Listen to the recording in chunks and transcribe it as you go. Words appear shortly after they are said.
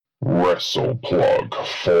Wrestle Plug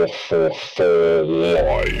 444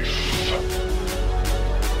 Life.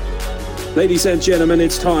 Ladies and gentlemen,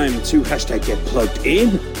 it's time to hashtag get plugged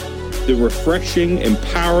in. The refreshing,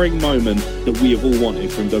 empowering moment that we have all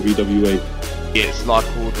wanted from WWE. It's like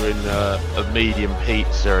ordering a medium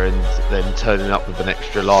pizza and then turning up with an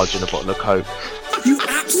extra large and a bottle of Coke. You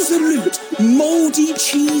absolute mouldy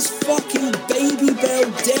cheese fucking Baby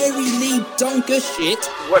Bell Dairy Leaf Dunker shit.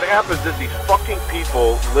 What happens is these fucking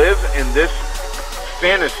people live in this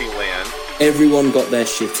fantasy land. Everyone got their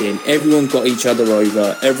shit in. Everyone got each other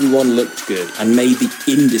over. Everyone looked good and made the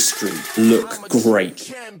industry look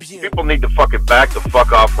great. People need to fucking back the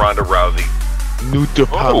fuck off Ronda Rousey. New to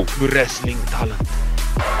wrestling talent.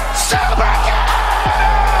 Super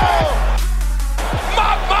Cow!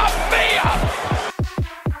 Mamma mia!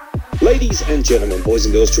 Ladies and gentlemen, boys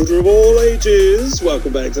and girls, children of all ages,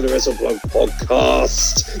 welcome back to the Wrestle Plug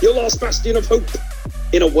podcast, your last bastion of hope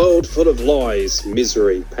in a world full of lies,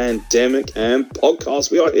 misery, pandemic, and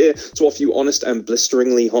podcasts. We are here to offer you honest and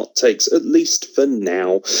blisteringly hot takes, at least for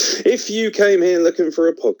now. If you came here looking for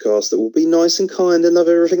a podcast that will be nice and kind and love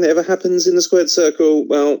everything that ever happens in the squared circle,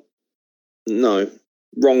 well, no,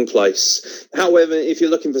 wrong place. However, if you're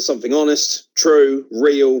looking for something honest, true,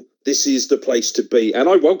 real, this is the place to be, and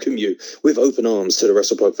I welcome you with open arms to the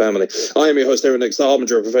WrestlePlug family. I am your host, Aaron Nix, the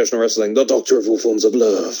harbinger of professional wrestling, the doctor of all forms of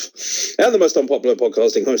love, and the most unpopular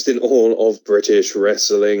podcasting host in all of British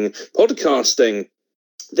wrestling podcasting.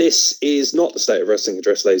 This is not the State of Wrestling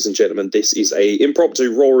address, ladies and gentlemen. This is a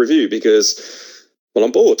impromptu Raw review because, well,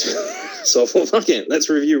 I'm bored. So I thought, fuck it,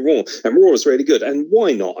 let's review Raw. And Raw was really good. And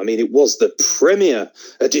why not? I mean, it was the premiere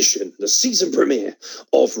edition, the season premiere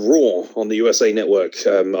of Raw on the USA Network.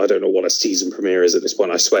 I don't know what a season premiere is at this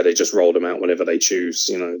point. I swear they just rolled them out whenever they choose.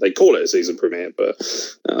 You know, they call it a season premiere, but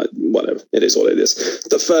whatever. It is what it is.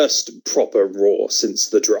 The first proper Raw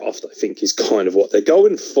since the draft, I think, is kind of what they're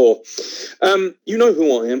going for. You know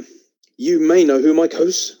who I am. You may know who my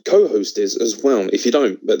co-host is as well. If you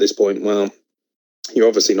don't at this point, well, you're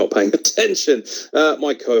obviously not paying attention.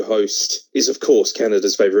 My co-host is, of course,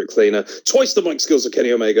 Canada's favourite cleaner, twice the mic skills of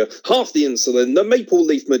Kenny Omega, half the insulin, the maple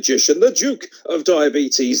leaf magician, the Duke of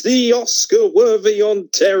Diabetes, the Oscar-worthy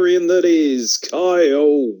Ontarian that is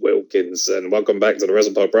Kyle Wilkinson. Welcome back to the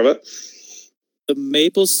WrestlePlug, brother. The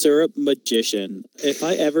maple syrup magician. If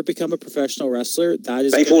I ever become a professional wrestler, that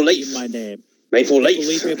is Maple going to leaf. be my name. Maple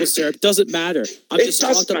leaf. Maple syrup. Doesn't matter. I'm It just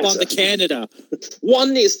does talked up on matter. the Canada.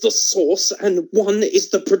 One is the sauce and one is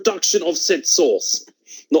the production of said sauce.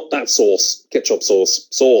 Not that sauce. Ketchup sauce.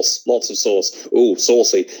 Sauce. Lots of sauce. Ooh,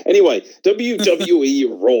 saucy. Anyway, WWE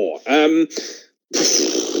Raw.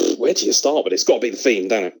 Where do you start with it? It's got to be the Fiend,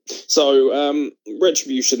 don't it? So,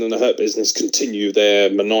 Retribution and the Hurt Business continue their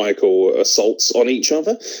maniacal assaults on each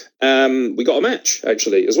other. We got a match,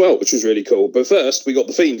 actually, as well, which was really cool. But first, we got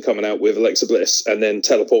the Fiend coming out with Alexa Bliss and then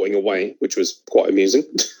teleporting away, which was quite amusing.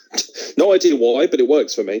 No idea why, but it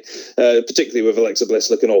works for me. Particularly with Alexa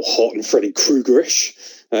Bliss looking all hot and Freddy Krueger-ish.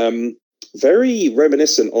 Very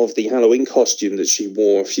reminiscent of the Halloween costume that she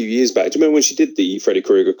wore a few years back. Do you remember when she did the Freddy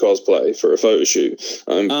Krueger cosplay for a photo shoot?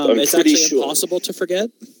 I'm It's pretty actually sure. impossible to forget.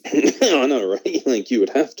 I know, right? Like, you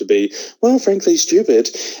would have to be, well, frankly, stupid.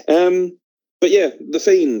 But yeah, the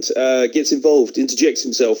Fiend gets involved, interjects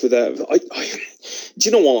himself with that. Do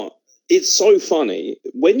you know what? It's so funny.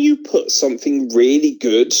 When you put something really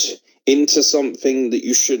good into something that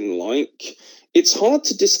you shouldn't like, it's hard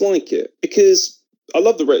to dislike it, because I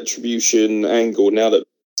love the Retribution angle now that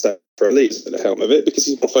Stafford Lee's at the helm of it, because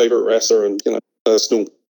he's my favourite wrestler, and, you know, personal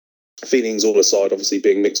feelings all aside, obviously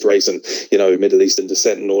being mixed race and, you know, Middle Eastern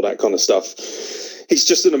descent and all that kind of stuff. He's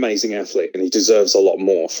just an amazing athlete and he deserves a lot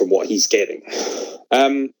more from what he's getting.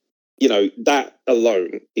 You know, that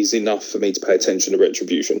alone is enough for me to pay attention to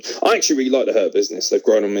Retribution. I actually really like the Hurt Business. They've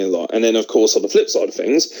grown on me a lot. And then, of course, on the flip side of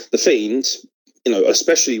things, the Fiend, you know,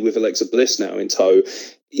 especially with Alexa Bliss now in tow,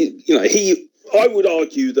 you know, I would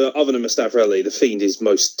argue that other than Mustafa Ali, the Fiend is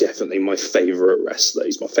most definitely my favourite wrestler.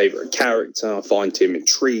 He's my favourite character. I find him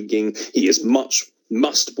intriguing. He is much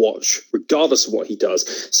must watch, regardless of what he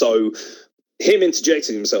does. So him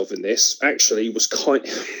interjecting himself in this actually was kind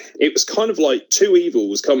of like two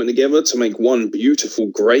evils coming together to make one beautiful,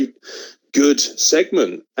 great, good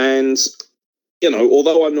segment. And, you know,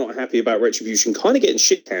 although I'm not happy about Retribution kind of getting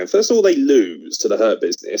shit canned, first of all, they lose to the Hurt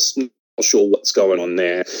Business. Not sure what's going on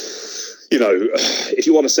there. You know, if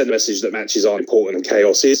you want to send a message that matches aren't important and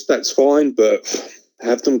chaos is, that's fine, but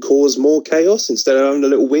have them cause more chaos instead of having a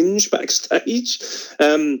little whinge backstage.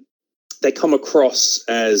 They come across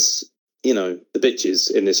as the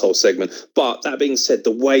bitches in this whole segment. But that being said,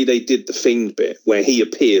 the way they did the Fiend bit, where he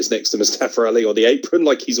appears next to Mustafa Ali on the apron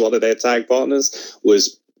like he's one of their tag partners,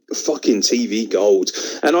 was fucking TV gold.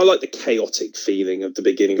 And I like the chaotic feeling of the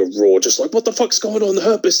beginning of Raw, just like, what the fuck's going on? The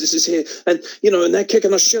Hurt Business is here. And, and they're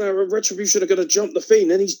kicking the shit out of Retribution, are going to jump the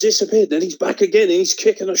Fiend. Then he's disappeared. Then he's back again. And he's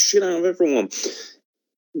kicking the shit out of everyone.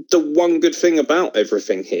 The one good thing about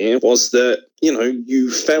everything here was that,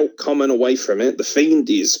 you felt coming away from it, the Fiend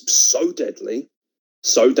is so deadly,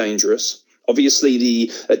 so dangerous. Obviously,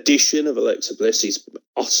 the addition of Alexa Bliss is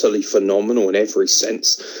utterly phenomenal in every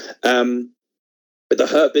sense. But the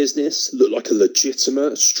Hurt Business looked like a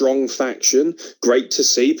legitimate, strong faction. Great to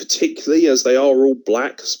see, particularly as they are all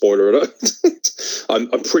black. Spoiler alert. I'm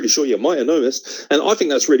pretty sure you might have noticed. And I think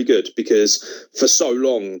that's really good because for so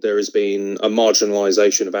long there has been a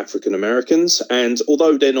marginalisation of African Americans. And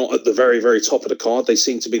although they're not at the very, very top of the card, they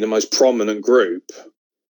seem to be the most prominent group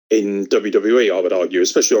in WWE, I would argue,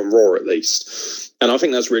 especially on Raw at least. And I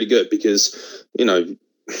think that's really good because,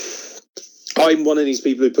 I'm one of these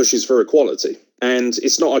people who pushes for equality. And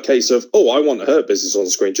it's not a case of, I want a Hurt Business on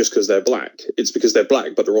screen just because they're black. It's because they're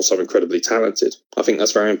black, but they're also incredibly talented. I think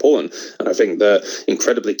that's very important. And I think that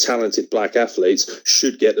incredibly talented black athletes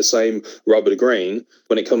should get the same rub of the green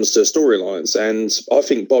when it comes to storylines. And I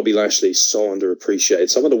think Bobby Lashley is so underappreciated.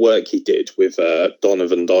 Some of the work he did with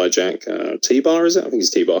Donovan Dijak, T-Bar, is it? I think it's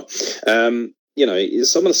T-Bar.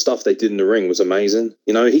 Some of the stuff they did in the ring was amazing.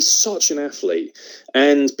 He's such an athlete.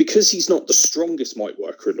 And because he's not the strongest mic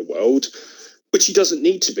worker in the world, which he doesn't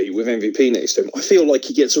need to be with MVP next to him, I feel like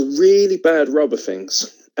he gets a really bad rub of things.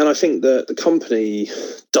 And I think that the company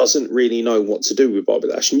doesn't really know what to do with Bobby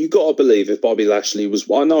Lashley. And you got to believe if Bobby Lashley was,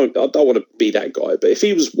 I know I don't want to be that guy, but if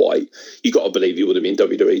he was white, you got to believe he would have been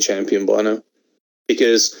WWE champion by now.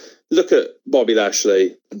 Because look at Bobby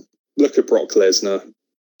Lashley, look at Brock Lesnar.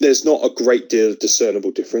 There's not a great deal of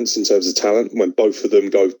discernible difference in terms of talent when both of them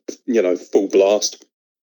go, full blast.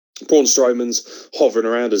 Braun Strowman's hovering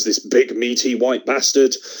around as this big, meaty white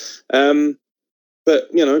bastard. But,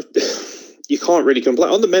 you can't really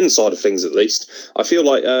complain. On the men's side of things, at least, I feel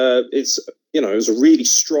like it was a really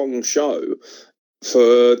strong show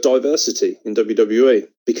for diversity in WWE.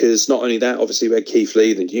 Because not only that, obviously we had Keith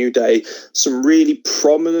Lee, the New Day, some really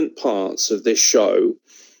prominent parts of this show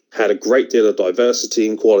had a great deal of diversity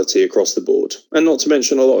and quality across the board. And not to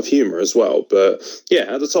mention a lot of humour as well. But,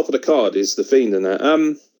 yeah, at the top of the card is The Fiend and that.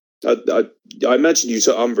 I imagine you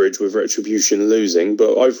took umbrage with Retribution losing, but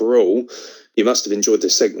overall, you must have enjoyed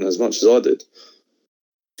this segment as much as I did.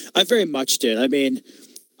 I very much did. I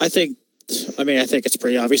think it's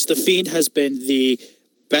pretty obvious. The Fiend has been the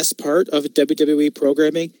best part of WWE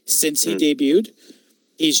programming since he debuted.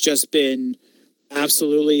 He's just been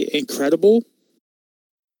absolutely incredible.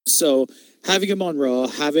 So having him on Raw,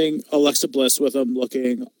 having Alexa Bliss with him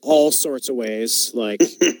looking all sorts of ways, like...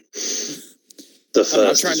 The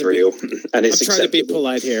first is real, and it's I'm trying to be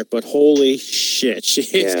polite here, but holy shit, she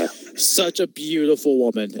is such a beautiful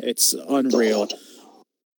woman. It's unreal. God.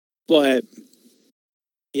 But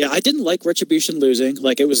yeah, I didn't like Retribution losing.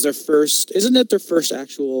 Like it was their first, isn't it their first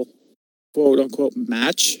actual quote unquote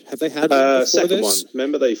match? Have they had one before second this? one?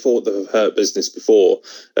 Remember they fought the Hurt Business before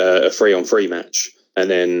a 3-on-3 match. And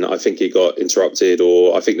then I think it got interrupted,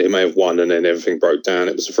 or I think they may have won, and then everything broke down.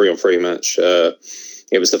 It was a 3-on-3 match.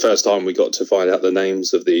 It was the first time we got to find out the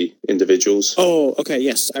names of the individuals. Oh, okay,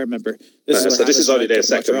 yes, I remember. This is only their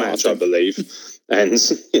second match, I believe, and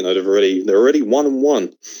they're already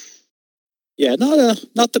 1-1. Yeah,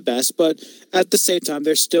 not the best, but at the same time,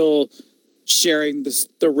 they're still sharing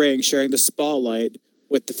the ring, sharing the spotlight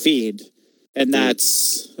with the Fiend, and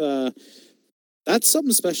that's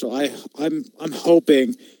something special. I'm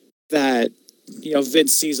hoping that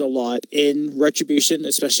Vince sees a lot in Retribution,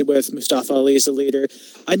 especially with Mustafa Ali as the leader.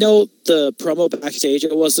 I know the promo backstage,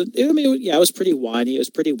 it was pretty whiny, it was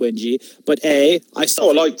pretty whingy, but I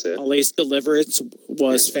liked it. Ali's deliverance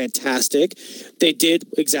was fantastic. They did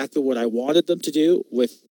exactly what I wanted them to do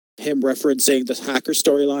with him referencing the hacker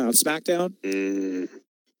storyline on SmackDown.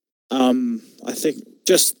 I think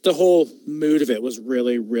just the whole mood of it was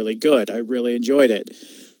really, really good. I really enjoyed it.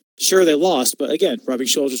 Sure, they lost, but again, rubbing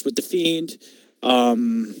shoulders with the Fiend.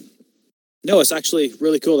 No, it's actually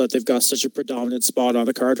really cool that they've got such a predominant spot on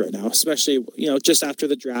the card right now, especially, just after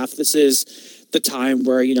the draft. This is the time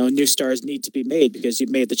where, new stars need to be made because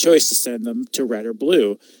you've made the choice to send them to red or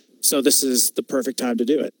blue. So this is the perfect time to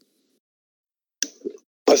do it.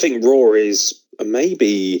 I think Raw is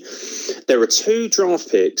maybe there are 2 draft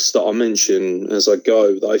picks that I'll mention as I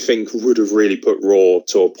go that I think would have really put Raw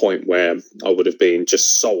to a point where I would have been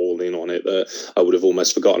just so all in on it that I would have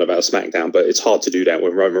almost forgotten about SmackDown. But it's hard to do that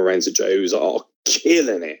when Roman Reigns and Jey Uso are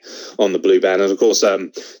killing it on the blue band. And of course,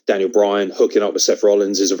 Daniel Bryan hooking up with Seth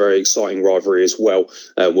Rollins is a very exciting rivalry as well.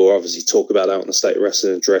 We'll obviously talk about that on the State of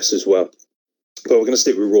Wrestling address as well. But we're going to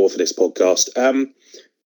stick with Raw for this podcast.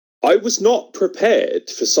 I was not prepared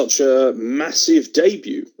for such a massive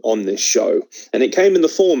debut on this show, and it came in the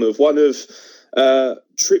form of one of AAR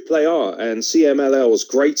and CMLL's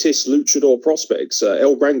greatest luchador prospects,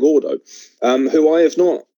 El Gran Gordo, who I have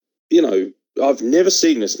not, I've never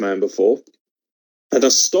seen this man before. An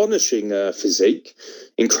astonishing physique,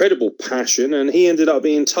 incredible passion, and he ended up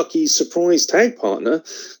being Tucky's surprise tag partner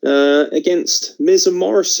against Miz and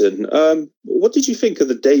Morrison. What did you think of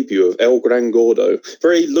the debut of El Gran Gordo?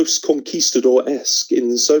 Very Los Conquistador-esque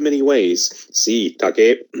in so many ways. Sí,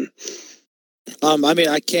 Tucky. I mean,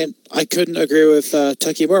 I couldn't agree with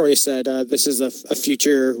Tucky more when he said this is a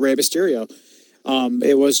future Rey Mysterio.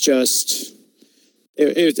 It was just,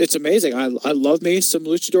 it's amazing. I love me some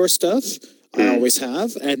luchador stuff. I always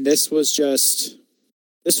have, and this was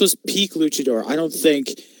peak luchador. I don't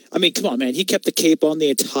think. I mean, come on, man. He kept the cape on the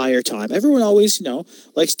entire time. Everyone always,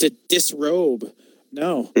 likes to disrobe.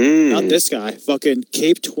 No, not this guy. Fucking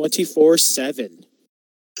cape 24/7.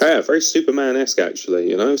 Yeah, very Superman-esque,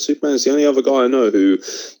 actually. Superman's the only other guy I know who,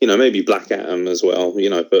 maybe Black Adam as well,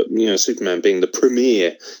 but, Superman being the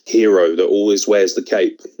premier hero that always wears the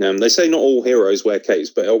cape. They say not all heroes wear capes,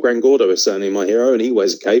 but El Gran Gordo is certainly my hero, and he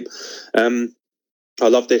wears a cape. I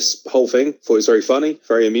love this whole thing. Thought it was very funny,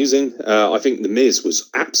 very amusing. I think The Miz was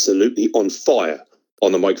absolutely on fire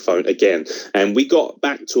on the microphone again. And we got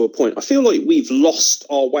back to a point, I feel like we've lost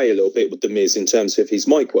our way a little bit with The Miz in terms of his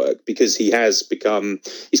mic work, because he's kind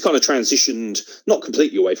of transitioned, not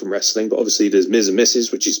completely away from wrestling, but obviously there's Miz and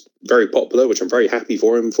Mrs., which is very popular, which I'm very happy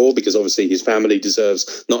for him for, because obviously his family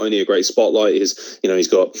deserves not only a great spotlight, he's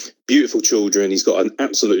got beautiful children, he's got an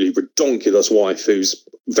absolutely redonkulous wife who's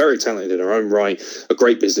very talented in her own right, a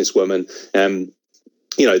great businesswoman.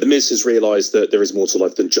 The Miz has realised that there is more to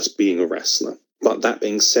life than just being a wrestler. But that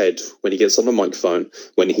being said, when he gets on the microphone,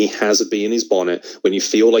 when he has a bee in his bonnet, when you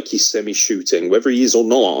feel like he's semi-shooting, whether he is or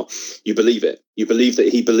not, you believe it. You believe that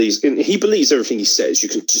he believes everything he says. You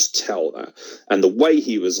can just tell that. And the way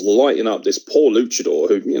he was lighting up this poor luchador,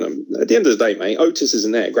 who, at the end of the day, mate, Otis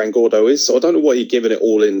isn't there, Gran Gordo is, so I don't know why you're giving it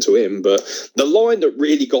all in to him. But the line that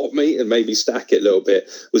really got me and made me stack it a little bit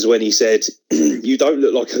was when he said, "You don't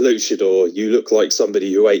look like a luchador. You look like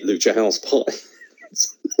somebody who ate lucha house pie."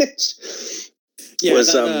 Yeah,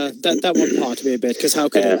 that one popped me a bit, because how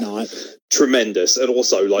could it not? Tremendous. And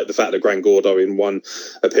also, like, the fact that Gran Gordo in one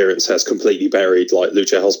appearance has completely buried, like,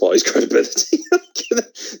 Lucha House Party's credibility.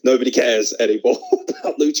 Nobody cares anymore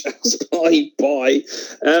about Lucha House Party. Bye.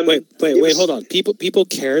 Wait, hold on. People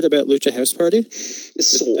cared about Lucha House Party?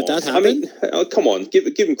 Did that happen? I mean, come on, give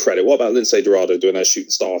him credit. What about Lince Dorado doing that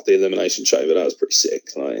shooting star off the Elimination Chamber? That was pretty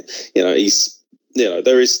sick. Like, he's...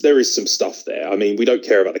 there is some stuff there. I mean, we don't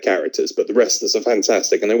care about the characters, but the wrestlers are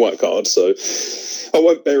fantastic and they work hard. So I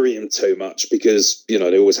won't bury him too much because,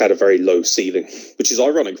 they always had a very low ceiling, which is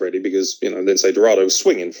ironic, really, because, Lince Dorado was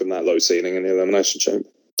swinging from that low ceiling in the Elimination Chamber.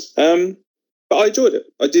 But I enjoyed it.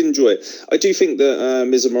 I did enjoy it. I do think that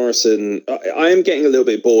Miz and Morrison, I am getting a little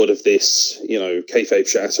bit bored of this, kayfabe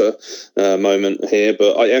shatter moment here,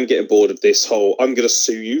 but I am getting bored of this whole I'm going to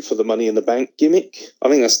sue you for the Money in the Bank gimmick. I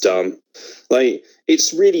think that's dumb. Like,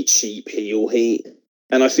 it's really cheap heel heat.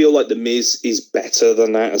 And I feel like The Miz is better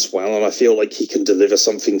than that as well. And I feel like he can deliver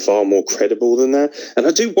something far more credible than that. And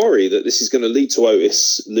I do worry that this is going to lead to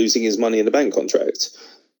Otis losing his Money in the Bank contract.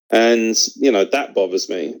 And, that bothers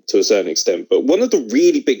me to a certain extent. But one of the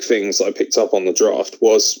really big things that I picked up on the draft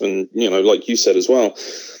was, and, like you said as well,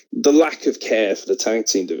 the lack of care for the tag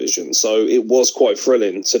team division. So it was quite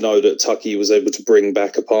thrilling to know that Tucky was able to bring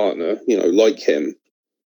back a partner, like him.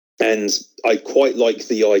 And I quite like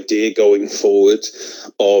the idea going forward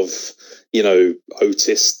of,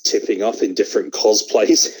 Otis tipping up in different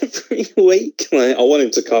cosplays every week. Like, I want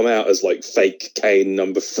him to come out as like fake Kane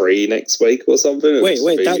number 3 next week or something. Wait,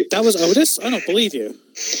 that was Otis? I don't believe you.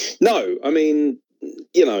 No, I mean,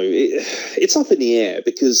 it's up in the air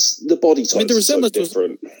because the body type is so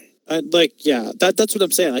different. That's what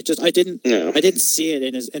I'm saying. I didn't see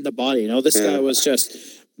it in the body. This guy was just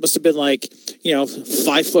must have been like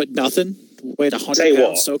 5 foot nothing weighed Tell you 100 what,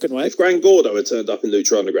 pounds soaking wet. if Grant Gordo had turned up in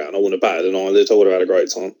Lucha Underground, I wouldn't have batted an eyelid. I would have had a great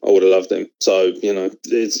time. I would have loved him. So, you know,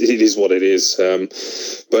 it is what it is.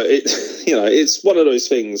 But it's one of those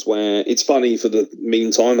things where it's funny for the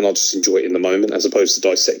meantime, and I'll just enjoy it in the moment as opposed to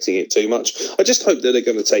dissecting it too much. I just hope that they're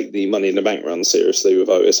going to take the Money in the Bank run seriously with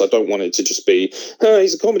Otis. I don't want it to just be,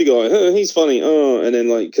 he's a comedy guy, he's funny, and then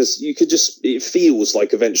because you could just, it feels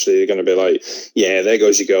like eventually they're going to be like, yeah, there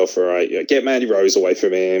goes your girl for get Mandy Rose away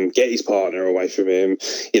from him, get his partner away from him,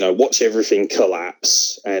 watch everything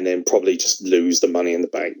collapse, and then probably just lose the Money in the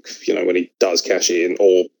Bank, when he does cash in,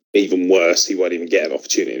 or even worse, he won't even get an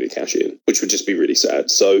opportunity to cash in, which would just be really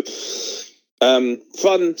sad. So,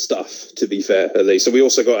 fun stuff, to be fair, at least. So we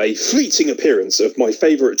also got a fleeting appearance of my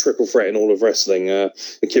favourite triple threat in all of wrestling,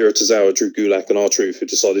 Akira Tozawa, Drew Gulak, and R-Truth, who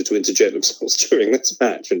decided to interject themselves during this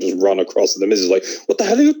match and just run across, and the Miz is like, what the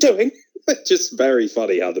hell are you doing? Just very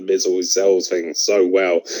funny how the Miz always sells things so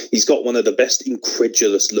well. He's got one of the best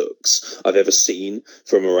incredulous looks I've ever seen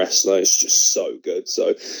from a wrestler. It's just so good.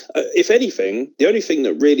 So, if anything, the only thing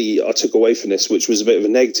that really I took away from this, which was a bit of a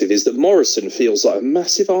negative, is that Morrison feels like a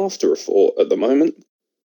massive afterthought at the moment.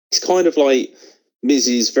 He's kind of like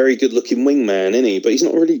Miz's very good-looking wingman, isn't he? But he's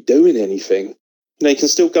not really doing anything. He can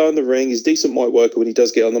still go in the ring. He's a decent mic worker when he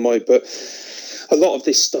does get on the mic, but a lot of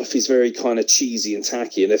this stuff is very kind of cheesy and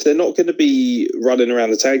tacky. And if they're not going to be running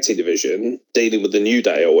around the tag team division, dealing with the New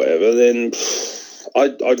Day or whatever, then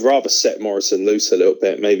I'd rather set Morrison loose a little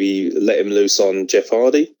bit. Maybe let him loose on Jeff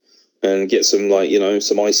Hardy and get some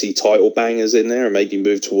some IC title bangers in there, and maybe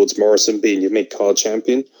move towards Morrison being your mid-card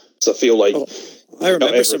champion. So I feel like I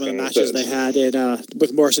remember some of the matches they had in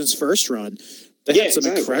with Morrison's first run. They had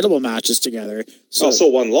some incredible matches together. So, I saw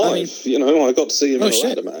one live. I got to see him in a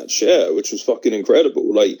ladder match, which was fucking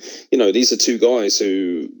incredible. These are two guys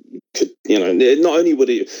who could, not only would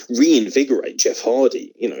it reinvigorate Jeff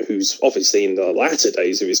Hardy, who's obviously in the latter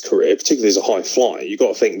days of his career, particularly as a high flyer, you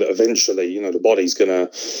got to think that eventually, the body's going to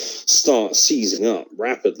start seizing up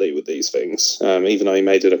rapidly with these things, even though he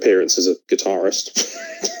made an appearance as a guitarist.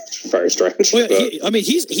 Very strange. Well,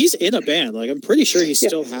 he's in a band. I'm pretty sure he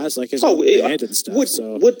still has his own band and stuff.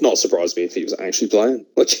 Would not surprise me if he was actually playing.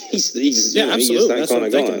 He's absolutely that kind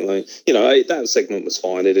of guy. That segment was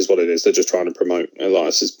fine. It is what it is. They're just trying to promote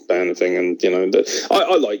Elias's band thing, and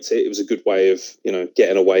I liked it. It was a good way of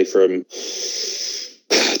getting away from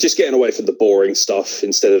the boring stuff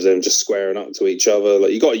instead of them just squaring up to each other.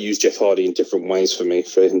 You got to use Jeff Hardy in different ways for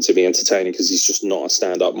him to be entertaining, because he's just not a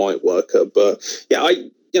stand-up mic worker. But yeah,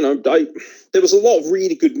 there was a lot of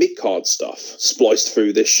really good mid-card stuff spliced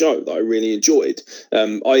through this show that I really enjoyed.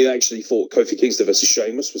 I actually thought Kofi Kingston versus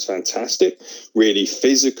Sheamus was fantastic, really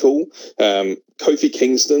physical. Kofi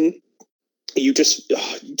Kingston, do you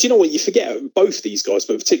know what? You forget both these guys,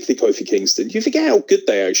 but particularly Kofi Kingston, you forget how good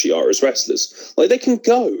they actually are as wrestlers. They can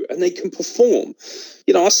go and they can perform.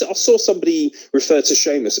 I saw somebody refer to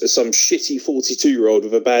Sheamus as some shitty 42-year-old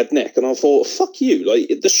with a bad neck, and I thought, fuck you.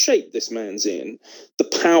 The shape this man's in, the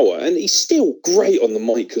power, and he's still great on the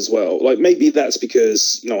mic as well. Maybe that's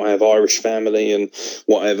because, I have Irish family and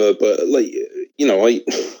whatever, but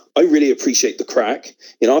I really appreciate the crack.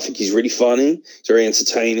 I think he's really funny. He's very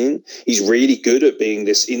entertaining. He's really good at being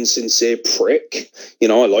this insincere prick. I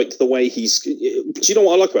like the way do you know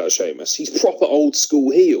what I like about Sheamus? He's proper old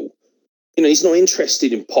school heel. He's not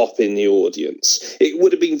interested in popping the audience. It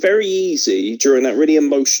would have been very easy during that really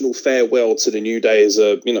emotional farewell to the New Day as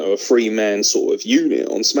a free-man sort of unit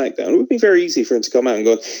on SmackDown. It would be very easy for him to come out and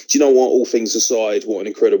go, do you know what, all things aside, what an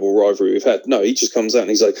incredible rivalry we've had. No, he just comes out and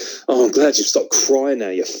he's like, oh, I'm glad you've stopped crying now,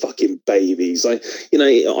 you fucking babies. I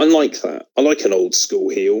like that. I like an old school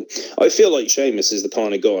heel. I feel like Sheamus is the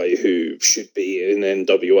kind of guy who should be in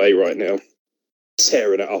NWA right now,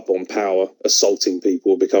 tearing it up on Power, assaulting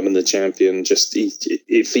people, becoming the champion.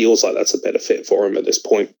 It feels like that's a better fit for him at this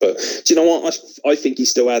point. But do you know what? I think he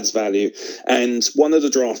still adds value. And one of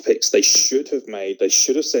the draft picks they should have made, they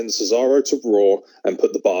should have sent Cesaro to Raw and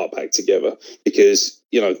put the Bar back together, because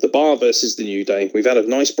the Bar versus the New Day, we've had a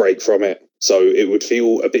nice break from it, so it would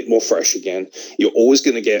feel a bit more fresh again. You're always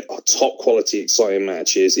going to get top quality, exciting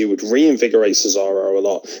matches. It would reinvigorate Cesaro a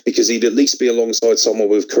lot, because he'd at least be alongside someone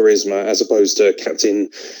with charisma, as opposed to Captain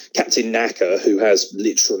Naka, who has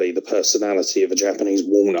literally the personality of a Japanese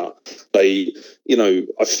walnut.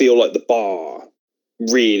 I feel like the Bar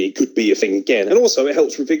really could be a thing again. And also it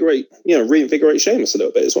helps reinvigorate Sheamus a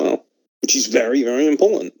little bit as well, which is very, very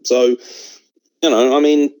important. So,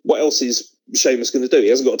 what else is Sheamus going to do? He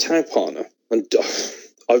hasn't got a tag partner. And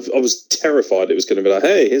I was terrified it was going to be like,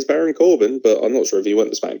 hey, here's Baron Corbin, but I'm not sure if he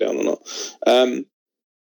went to SmackDown or not.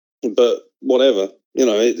 But whatever.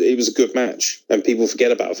 It was a good match, and people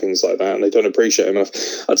forget about things like that, and they don't appreciate it enough.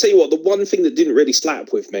 I'll tell you what, the one thing that didn't really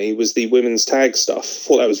slap with me was the women's tag stuff. I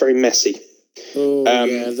thought that was very messy. Oh,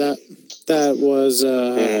 that was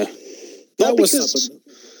not because something.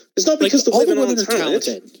 It's not because all the women are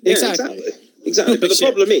talented. Yeah, exactly. But the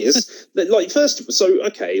problem is that,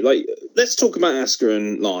 let's talk about Asuka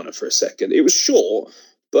and Lana for a second. It was short,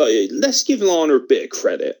 but let's give Lana a bit of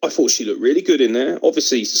credit. I thought she looked really good in there.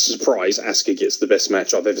 Obviously, surprise, Asuka gets the best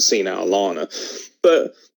match I've ever seen out of Lana.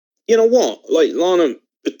 But you know what? Lana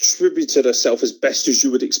attributed herself as best as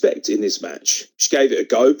you would expect in this match. She gave it a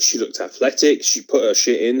go. She looked athletic. She put her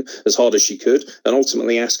shit in as hard as she could. And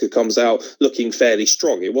ultimately, Asuka comes out looking fairly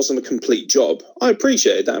strong. It wasn't a complete job. I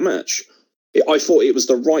appreciated that match. I thought it was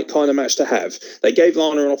the right kind of match to have. They gave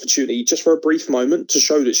Lana an opportunity just for a brief moment to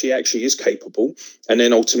show that she actually is capable. And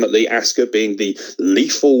then ultimately, Asuka, being the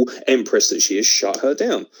lethal empress that she is, shut her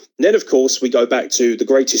down. And then, of course, we go back to the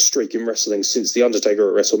greatest streak in wrestling since The Undertaker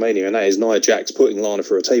at WrestleMania, and that is Nia Jax putting Lana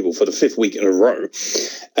through a table for the 5th week in a row.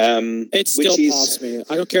 It still pops me.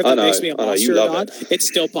 I don't care if it makes me a monster or not. It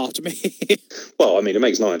still popped me. Well, I mean, it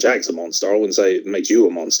makes Nia Jax a monster. I wouldn't say it makes you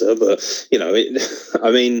a monster, but,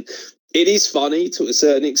 it is funny to a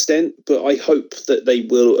certain extent, but I hope that they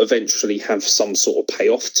will eventually have some sort of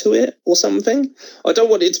payoff to it or something. I don't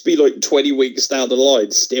want it to be 20 weeks down the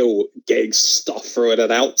line still getting stuff through an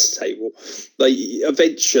announce table.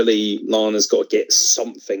 Eventually, Lana's got to get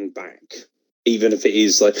something back. Even if it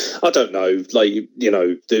is I don't know,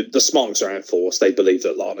 the Smarks are out force. They believe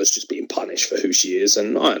that Lana's just being punished for who she is,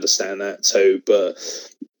 and I understand that too. But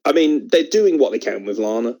I mean, they're doing what they can with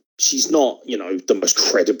Lana. She's not, the most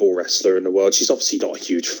credible wrestler in the world. She's obviously not a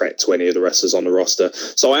huge threat to any of the wrestlers on the roster.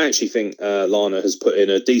 So I actually think Lana has put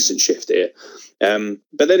in a decent shift here.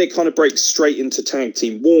 But then it kind of breaks straight into tag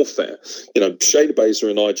team warfare. Shayna Baszler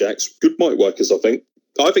and Nia Jax, good mic workers, I think.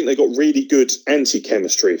 I think they got really good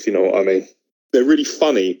anti-chemistry, if you know what I mean. They're really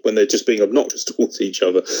funny when they're just being obnoxious towards each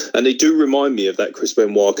other. And they do remind me of that Chris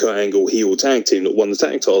Benoit, Kurt Angle heel tag team that won the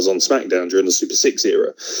tag titles on SmackDown during the Super 6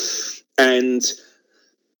 era. And,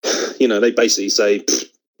 they basically say,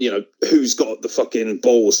 who's got the fucking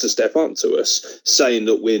balls to step up to us, saying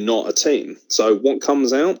that we're not a team. So what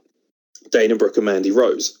comes out? Dana Brooke and Mandy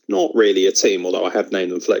Rose. Not really a team, although I have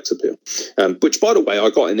named them Flex Appeal. Which, by the way,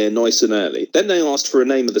 I got in there nice and early. Then they asked for a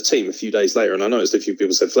name of the team a few days later, and I noticed a few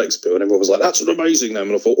people said Flex Appeal, and everyone was like, that's an amazing name.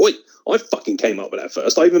 And I thought, wait, I fucking came up with that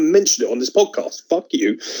first. I even mentioned it on this podcast. Fuck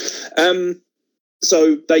you.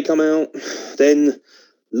 So they come out. Then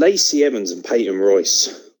Lacey Evans and Peyton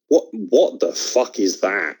Royce. What the fuck is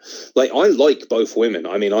that? I like both women.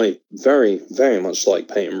 I mean, I very, very much like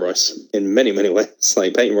Peyton Royce in many, many ways.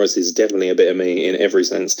 Peyton Royce is definitely a bit of me in every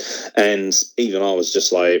sense. And even I was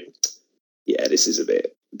just yeah, this is a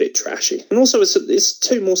bit trashy. And also it's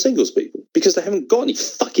 2 more singles people because they haven't got any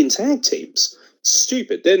fucking tag teams.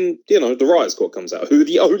 Stupid. Then, the Riot Squad comes out, who are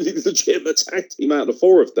the only legitimate tag team out of the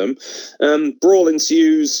 4 of them. Brawl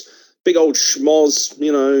ensues, big old schmoz,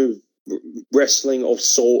 wrestling of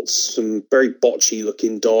sorts, some very botchy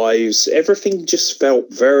looking dives. Everything just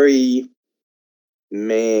felt very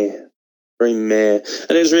meh. And it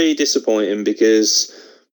was really disappointing because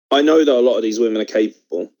I know that a lot of these women are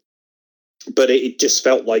capable, but it just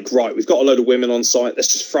felt right, we've got a load of women on site,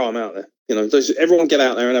 let's just throw them out there. Everyone get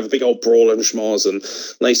out there and have a big old brawl and schmoz. And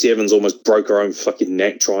Lacey Evans almost broke her own fucking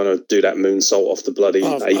neck trying to do that moonsault off the bloody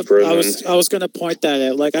apron. I was going to point that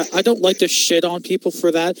out. I don't like to shit on people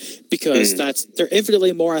for that because they're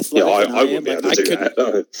infinitely more athletic than I am. I could do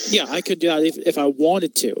that. Yeah, I could do that if I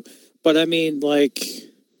wanted to. But I mean,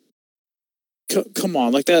 come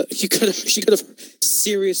on, that she could have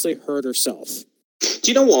seriously hurt herself.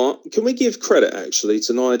 Do you know what? Can we give credit, actually,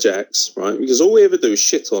 to Nia Jax, right? Because all we ever do is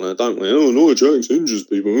shit on her, don't we? Oh, Nia Jax injures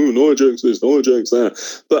people. Oh, Nia Jax this, Nia Jax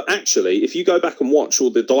that. But actually, if you go back and watch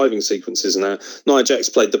all the diving sequences and that, Nia Jax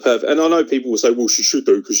played the perfect... And I know people will say, well, she should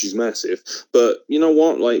do because she's massive. But you know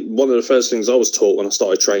what? One of the first things I was taught when I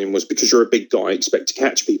started training was because you're a big guy, expect to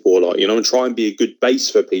catch people a lot, and try and be a good base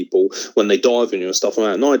for people when they dive on you and stuff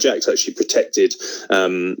like that. Nia Jax actually protected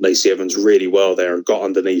Lacey Evans really well there and got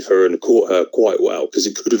underneath her and caught her quite well. Because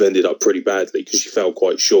it could have ended up pretty badly because she fell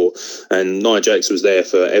quite short. And Nia Jax was there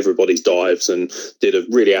for everybody's dives and did a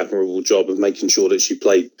really admirable job of making sure that she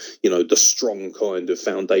played, the strong kind of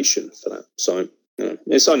foundation for that. So,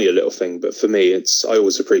 it's only a little thing, but for me, I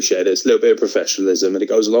always appreciate it. It's a little bit of professionalism and it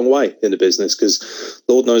goes a long way in the business because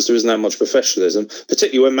Lord knows there isn't that much professionalism,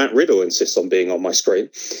 particularly when Matt Riddle insists on being on my screen.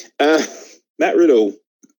 Matt Riddle,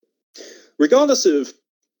 regardless of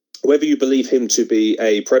whether you believe him to be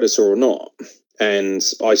a predator or not, And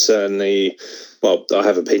I certainly, well, I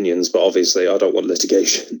have opinions, but obviously I don't want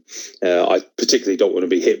litigation. I particularly don't want to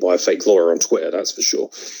be hit by a fake lawyer on Twitter, that's for sure.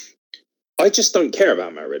 I just don't care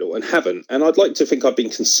about Matt Riddle and haven't. And I'd like to think I've been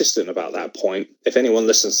consistent about that point. If anyone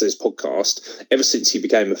listens to this podcast, ever since he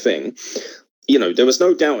became a thing, you know, there was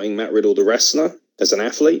no doubting Matt Riddle, the wrestler, as an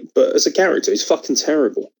athlete, but as a character, he's fucking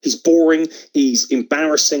terrible. He's boring. He's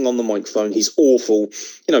embarrassing on the microphone. He's awful.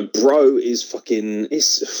 You know, bro is fucking,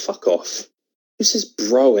 fuck off. Who says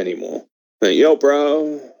bro anymore? Like, yo,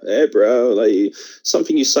 bro. Hey, bro. Like,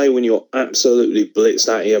 something you say when you're absolutely blitzed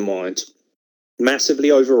out of your mind.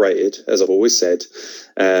 Massively overrated, as I've always said,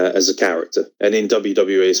 as a character. And in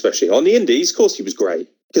WWE especially. On the indies, of course he was great.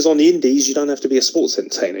 Because on the indies, you don't have to be a sports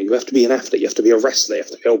entertainer. You have to be an athlete. You have to be a wrestler. You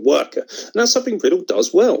have to be a worker. And that's something Riddle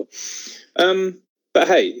does well. But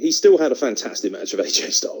hey, he still had a fantastic match with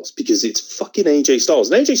AJ Styles because it's fucking AJ Styles.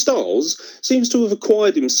 And AJ Styles seems to have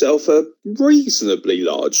acquired himself a reasonably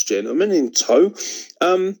large gentleman in tow.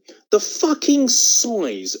 The fucking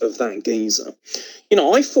size of that geezer. You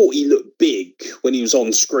know, I thought he looked big when he was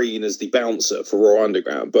on screen as the bouncer for Raw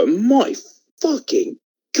Underground, but my fucking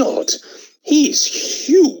God, he is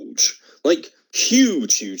huge. Like,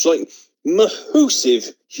 huge, like,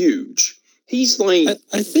 massive huge. He's like,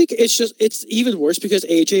 I think it's even worse because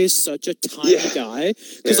AJ is such a tiny guy.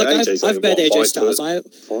 Because I've met AJ Styles. 5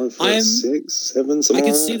 foot 6, 7, something. I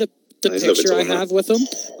can see the picture I have with him.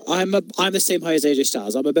 I'm the same height as AJ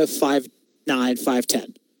Styles. I'm about 5'9",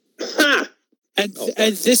 5'10". Ha! And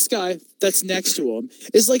this guy that's next to him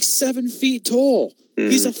is like 7 feet tall.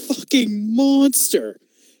 He's a fucking monster.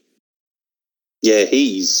 Yeah,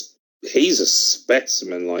 he's a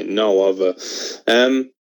specimen like no other.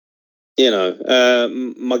 You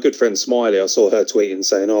know, my good friend Smiley, I saw her tweeting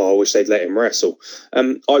saying, "Oh, I wish they'd let him wrestle."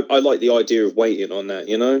 I like the idea of waiting on that.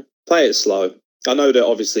 You know, play it slow. I know that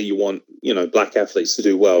obviously you want, you know, black athletes to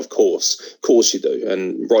do well, of course you do,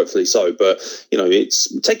 and rightfully so. But you know,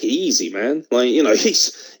 take it easy, man. Like, you know,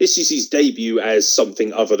 this is his debut as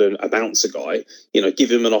something other than a bouncer guy. You know, give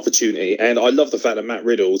him an opportunity. And I love the fact that Matt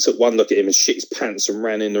Riddle took one look at him and shit his pants and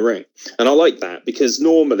ran in the ring. And I like that because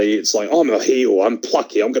normally it's like, I'm a heel, I'm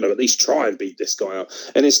plucky, I'm going to at least try and beat this guy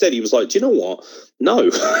out. And instead he was like, do you know what? No,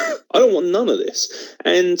 I don't want none of this.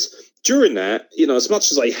 And during that, you know, as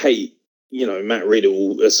much as I hate, you know, Matt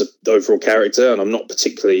Riddle as an overall character, and I'm not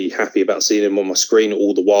particularly happy about seeing him on my screen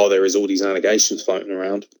all the while there is all these allegations floating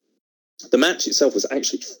around. The match itself was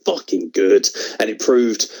actually fucking good, and it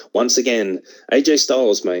proved, once again, AJ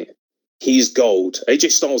Styles, mate, he's gold.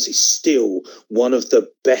 AJ Styles is still one of the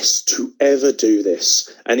best to ever do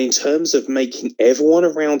this. And in terms of making everyone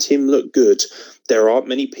around him look good, there aren't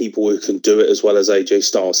many people who can do it as well as AJ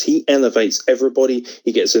Styles. He elevates everybody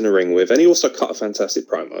he gets in the ring with. And he also cut a fantastic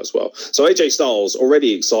promo as well. So AJ Styles,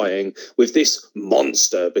 already exciting with this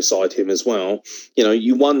monster beside him as well. You know,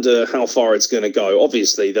 you wonder how far it's going to go.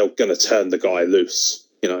 Obviously, they're going to turn the guy loose,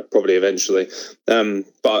 you know, probably eventually.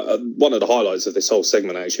 But one of the highlights of this whole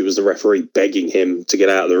segment actually was the referee begging him to get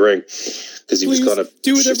out of the ring because he was kind of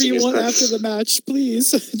do whatever you want after the match,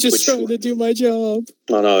 please. Just trying to do my job.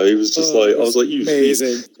 I know, he was just like, I was like, you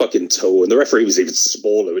fucking tool. And the referee was even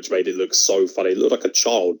smaller, which made it look so funny. It looked like a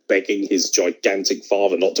child begging his gigantic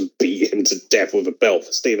father not to beat him to death with a belt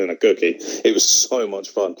for stealing a cookie. It was so much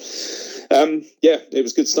fun. Yeah, it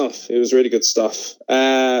was good stuff. It was really good stuff.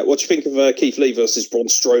 What do you think of Keith Lee versus Braun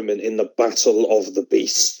Strowman in the Battle of the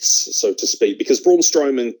Beasts, so to speak? Because Braun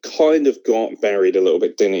Strowman kind of got buried a little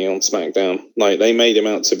bit, didn't he, on SmackDown? Like, they made him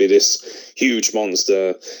out to be this huge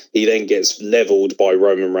monster. He then gets leveled by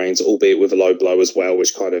Roman Reigns, albeit with a low blow as well,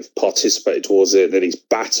 which kind of participated towards it. Then he's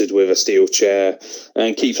battered with a steel chair.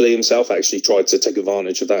 And Keith Lee himself actually tried to take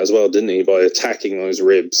advantage of that as well, didn't he, by attacking those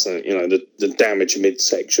ribs, you know, the damaged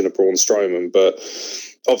midsection of Braun Strowman. But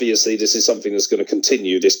obviously this is something that's going to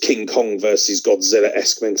continue, this King Kong versus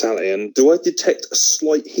Godzilla-esque mentality. And do I detect a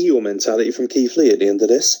slight heel mentality from Keith Lee at the end of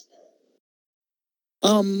this?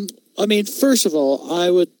 I mean, first of all, I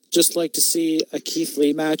would just like to see a Keith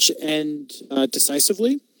Lee match end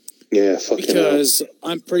decisively. Yeah, fucking because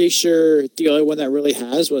I'm pretty sure the only one that really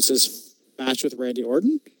has was his match with Randy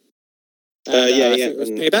Orton. And, it was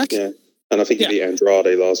Payback. Yeah, and I think he beat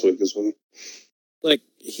Andrade last week as well. Like,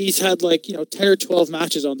 he's had 10 or 12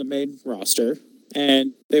 matches on the main roster,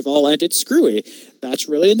 and they've all ended screwy. That's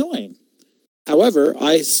really annoying. However,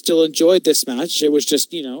 I still enjoyed this match. It was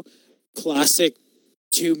just, classic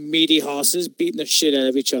two meaty hosses beating the shit out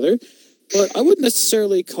of each other. But I wouldn't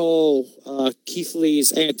necessarily call Keith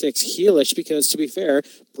Lee's antics heelish because, to be fair,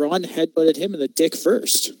 Braun headbutted him in the dick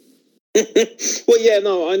first. Well, yeah,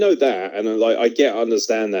 no, I know that, and I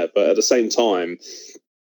understand that, but at the same time,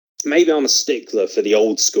 maybe I'm a stickler for the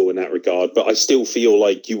old school in that regard, but I still feel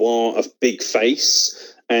like you are a big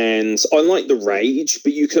face, and I like the rage,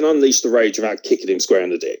 but you can unleash the rage without kicking him square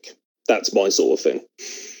in the dick. That's my sort of thing.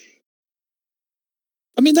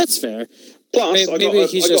 I mean, that's fair. Plus, I got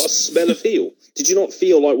a smell of heel. Did you not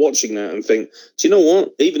feel like watching that and think, do you know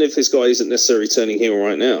what? Even if this guy isn't necessarily turning heel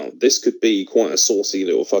right now, this could be quite a saucy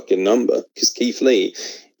little fucking number. Because Keith Lee,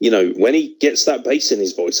 you know, when he gets that bass in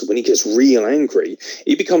his voice, when he gets real angry,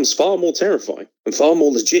 he becomes far more terrifying and far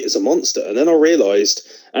more legit as a monster. And then I realised,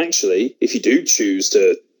 actually, if you do choose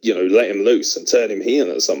to, you know, let him loose and turn him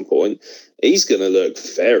heel at some point, he's going to look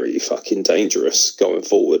very fucking dangerous going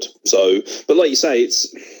forward. So, but like you say,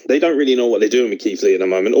 they don't really know what they're doing with Keith Lee at the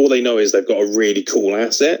moment. All they know is they've got a really cool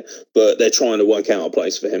asset, but they're trying to work out a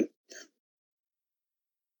place for him.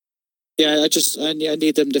 Yeah, I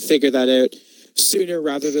need them to figure that out sooner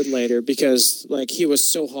rather than later, because like he was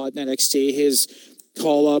so hot in NXT.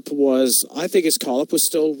 I think his call up was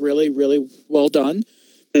still really, really well done.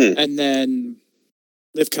 And then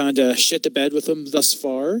they've kind of shit the bed with him thus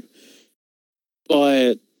far.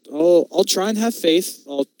 But I'll try and have faith.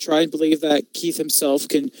 I'll try and believe that Keith himself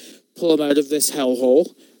can pull him out of this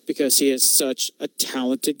hellhole, because he is such a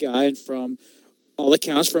talented guy. And from all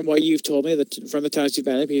accounts, from what you've told me, from the times you've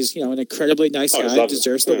met him, he's, you know, an incredibly nice guy,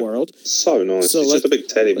 deserves the world. So nice. So he's just a big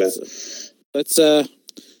teddy bear.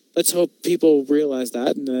 Let's hope people realize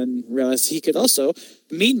that, and then realize he could also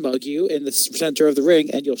mean mug you in the center of the ring,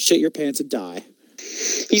 and you'll shit your pants and die.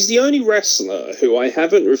 He's the only wrestler who I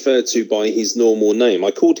haven't referred to by his normal name.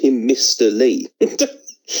 I called him Mr. Lee,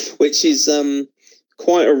 which is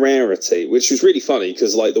quite a rarity, which was really funny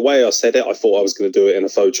because, like, the way I said it, I thought I was going to do it in a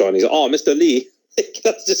faux Chinese. Oh, Mr. Lee.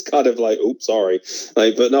 That's just kind of like, oops, sorry.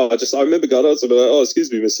 Like, but no, I remember God, I was like, oh,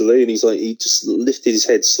 excuse me, Mr. Lee. And he just lifted his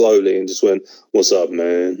head slowly and just went, what's up,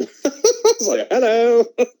 man? I was like, hello.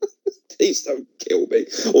 Please don't kill me.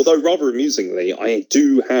 Although, rather amusingly, I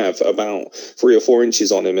do have about 3 or 4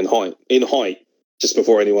 inches on him in height, just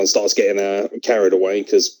before anyone starts getting carried away,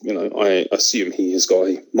 because, you know, I assume he has got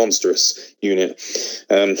a monstrous unit.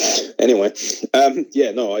 Anyway, I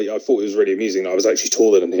thought it was really amusing that I was actually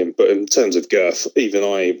taller than him, but in terms of girth, even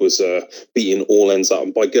I was beating all ends up.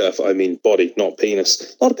 And by girth, I mean body, not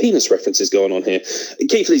penis. A lot of penis references going on here.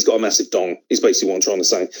 Keith Lee's got a massive dong, is basically what I'm trying to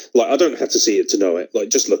say. Like, I don't have to see it to know it. Like,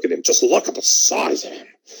 just look at him. Just look at the size of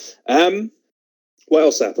him. What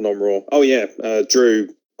else happened on Raw? Oh, yeah, Drew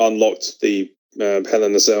unlocked the Hell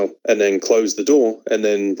in a Cell and then closed the door, and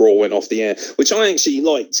then Raw went off the air, which I actually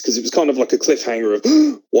liked because it was kind of like a cliffhanger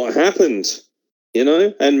of what happened, you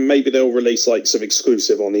know. And maybe they'll release like some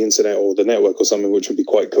exclusive on the internet or the network or something, which would be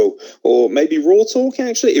quite cool. Or maybe Raw Talk,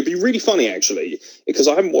 actually. It'd be really funny, actually, because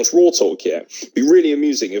I haven't watched Raw Talk yet. It'd be really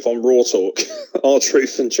amusing if on Raw Talk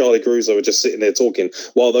R-Truth and Charlie Caruso are just sitting there talking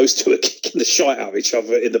while those two are kicking the shite out of each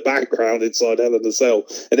other in the background inside Hell in a Cell.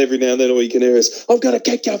 And every now and then all you can hear is, I'm going to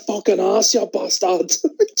kick your fucking ass, you bastard.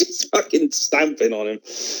 Just fucking stamping on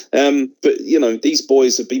him. But, you know, these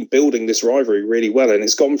boys have been building this rivalry really well, and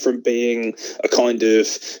it's gone from being a kind of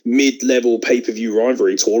mid-level pay-per-view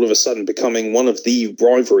rivalry to all of a sudden becoming one of the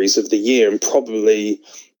rivalries of the year, and probably,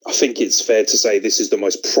 I think it's fair to say, this is the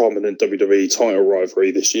most prominent WWE title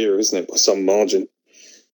rivalry this year, isn't it, by some margin?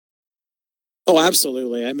 Oh,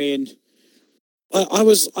 absolutely. I mean, I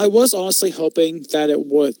was honestly hoping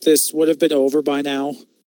that this would have been over by now.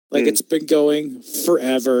 Like, it's been going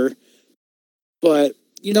forever. But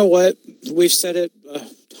you know what? We've said it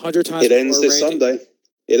 100 times. It ends this Sunday.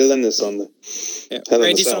 It'll end this Sunday. Yeah,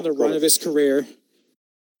 Randy's on the run of his career.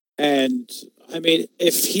 And, I mean,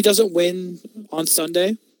 if he doesn't win on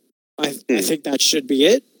Sunday, I think that should be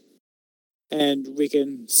it. And we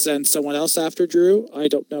can send someone else after Drew. I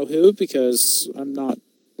don't know who, because I'm not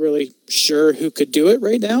really sure who could do it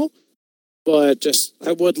right now. But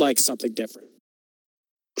I would like something different.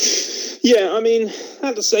 Yeah, I mean,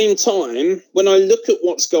 at the same time, when I look at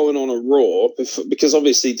what's going on at Raw, because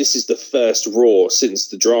obviously this is the first Raw since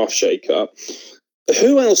the draft shakeup,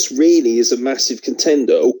 who else really is a massive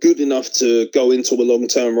contender or good enough to go into a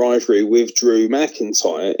long-term rivalry with Drew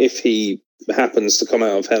McIntyre if he happens to come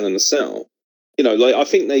out of Hell in a Cell? You know, like, I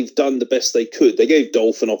think they've done the best they could. They gave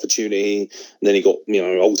Dolph an opportunity, and then he got, you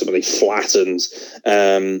know, ultimately flattened.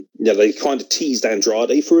 They kind of teased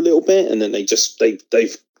Andrade for a little bit, and then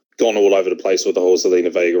they've gone all over the place with the whole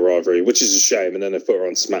Zelina Vega rivalry, which is a shame. And then they've put her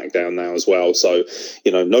on SmackDown now as well. So,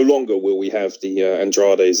 you know, no longer will we have the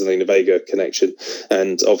Andrade Zelina Vega connection.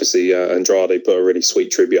 And obviously Andrade put a really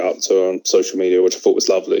sweet tribute up to her on social media, which I thought was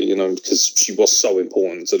lovely, you know, because she was so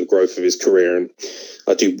important to the growth of his career. And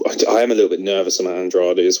I am a little bit nervous about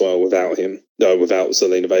Andrade as well without him. without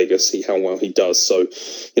Zelina Vega, see how well he does. So,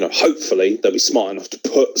 hopefully they'll be smart enough to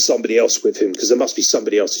put somebody else with him, because there must be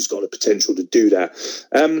somebody else who's got the potential to do that.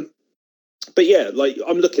 But yeah, like,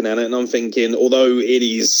 I'm looking at it and I'm thinking, although it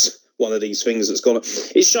is one of these things that's gone,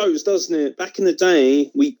 it shows, doesn't it? Back in the day,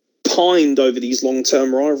 we pined over these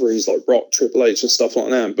long-term rivalries like Rock, Triple H and stuff like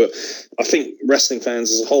that. But I think wrestling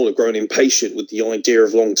fans as a whole have grown impatient with the idea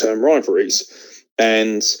of long-term rivalries.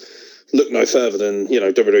 And look no further than,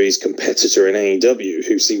 WWE's competitor in AEW,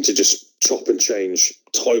 who seem to just chop and change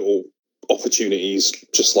title opportunities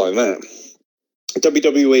just like that.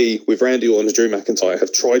 WWE with Randy Orton and Drew McIntyre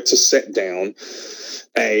have tried to set down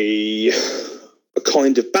a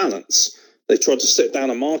kind of balance. They've tried to set down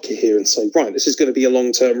a market here and say, right, this is going to be a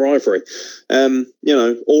long-term rivalry.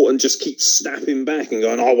 Orton just keeps snapping back and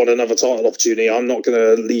going, I want another title opportunity. I'm not going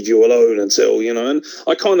to leave you alone until, and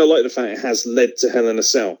I kind of like the fact it has led to Hell in a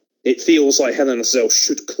Cell. It feels like Hell in a Cell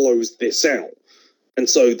should close this out. And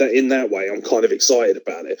so that in that way, I'm kind of excited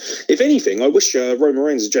about it. If anything, I wish Roman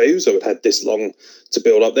Reigns and Jey Uso had had this long to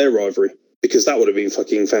build up their rivalry, because that would have been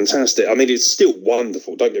fucking fantastic. I mean, it's still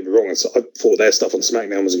wonderful. Don't get me wrong. I thought their stuff on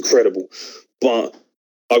SmackDown was incredible. But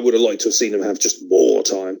I would have liked to have seen them have just more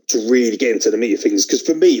time to really get into the meat of things. Because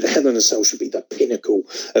for me, the Hell in a Cell should be the pinnacle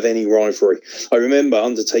of any rivalry. I remember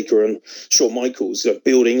Undertaker and Shawn Michaels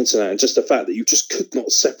building into that, and just the fact that you just could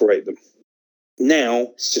not separate them. Now,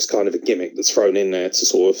 it's just kind of a gimmick that's thrown in there to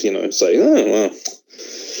sort of, say, oh, well,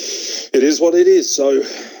 it is what it is. So,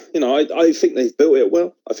 I think they've built it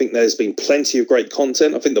well. I think there's been plenty of great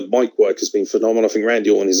content. I think the mic work has been phenomenal. I think Randy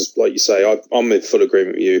Orton is, like you say, I'm in full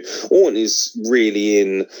agreement with you. Orton is really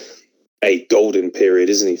in a golden period,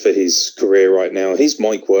 isn't he, for his career right now? His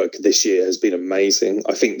mic work this year has been amazing.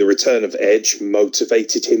 I think the return of Edge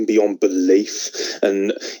motivated him beyond belief.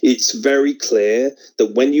 And it's very clear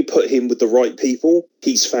that when you put him with the right people,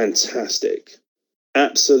 he's fantastic.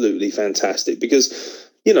 Absolutely fantastic. Because,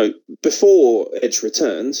 before Edge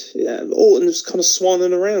returned, Orton was kind of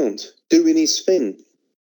swanning around, doing his thing.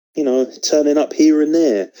 Turning up here and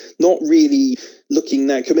there, not really looking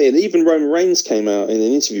that committed. Even Roman Reigns came out in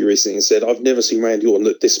an interview recently and said, I've never seen Randy Orton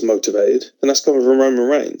look this motivated. And that's coming from Roman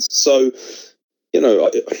Reigns. So,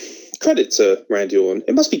 credit to Randy Orton.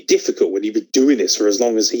 It must be difficult when you've been doing this for as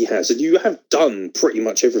long as he has. And you have done pretty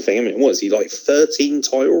much everything. I mean, what is he, like 13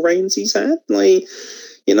 title reigns he's had? Like,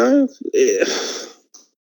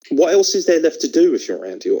 what else is there left to do if you're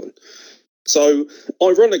Randy Orton? So,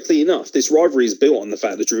 ironically enough, this rivalry is built on the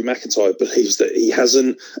fact that Drew McIntyre believes that he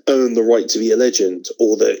hasn't earned the right to be a legend,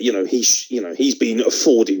 or that he's been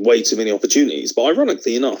afforded way too many opportunities. But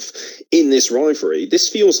ironically enough, in this rivalry, this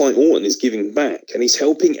feels like Orton is giving back, and he's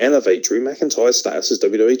helping elevate Drew McIntyre's status as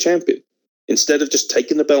WWE champion. Instead of just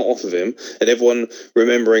taking the belt off of him and everyone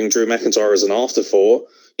remembering Drew McIntyre as an afterthought,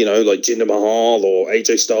 like Jinder Mahal or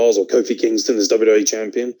AJ Styles or Kofi Kingston as WWE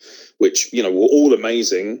champion, which, were all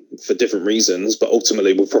amazing for different reasons, but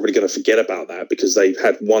ultimately we're probably going to forget about that because they've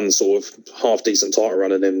had one sort of half-decent title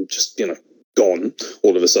run and then just, gone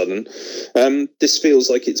all of a sudden. This feels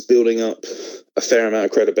like it's building up a fair amount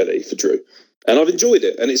of credibility for Drew. And I've enjoyed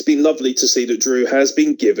it. And it's been lovely to see that Drew has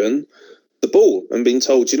been given the ball and been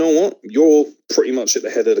told, you know what, you're pretty much at the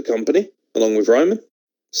head of the company, along with Roman.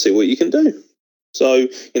 See what you can do. So,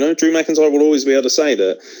 Drew McIntyre will always be able to say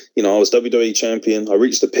that, I was WWE champion, I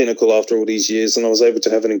reached the pinnacle after all these years, and I was able to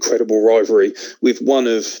have an incredible rivalry with one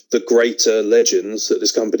of the greater legends that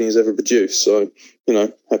this company has ever produced. So,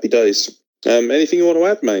 happy days. Anything you want to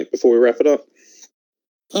add, mate, before we wrap it up?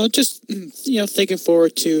 Just, thinking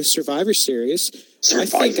forward to Survivor Series.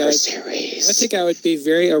 Survivor Series. I think I would be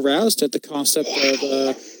very aroused at the concept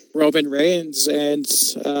of Roman Reigns and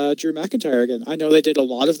Drew McIntyre again. I know they did a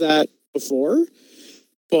lot of that before,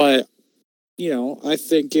 but I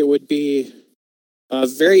think it would be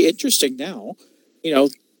very interesting now.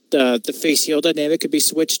 The face heel dynamic could be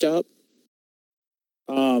switched up.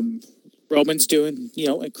 Roman's doing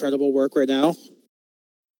incredible work right now.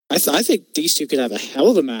 I think these two could have a hell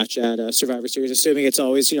of a match at Survivor Series, assuming it's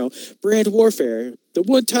always brand warfare, the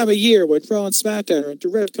one time a year when Raw and SmackDown are in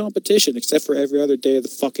direct competition, except for every other day of the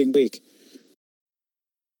fucking week.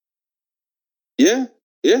 Yeah,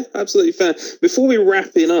 absolutely fair. Before we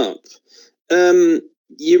wrap it up,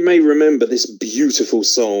 you may remember this beautiful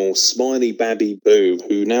soul, Smiley Babby Boo,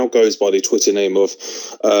 who now goes by the Twitter name of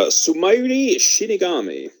Sumairi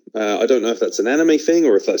Shinigami. I don't know if that's an anime thing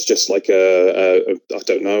or if that's just like an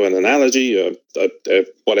analogy, a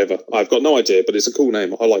whatever. I've got no idea, but it's a cool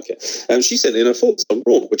name. I like it. And she sent in her thoughts on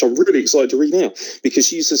Raw, which I'm really excited to read now, because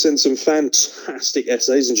she used to send some fantastic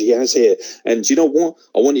essays, and she has here. And you know what?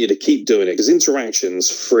 I want you to keep doing it, because interactions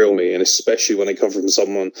thrill me, and especially when they come from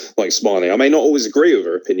someone like Smiley. I may not always agree with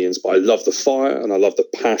her opinions, but I love the fire and I love the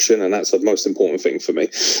passion, and that's the most important thing for me.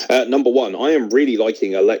 Number one, I am really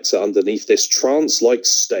liking Alexa underneath this trance-like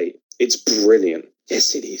state. It's brilliant.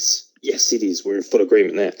 Yes, it is. Yes, it is. We're in full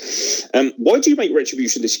agreement there. Why do you make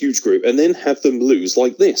Retribution this huge group and then have them lose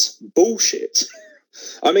like this? Bullshit.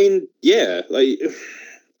 I mean, yeah, like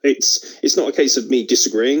it's not a case of me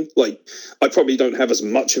disagreeing. Like, I probably don't have as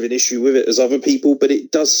much of an issue with it as other people, but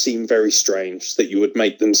it does seem very strange that you would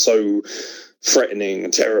make them so threatening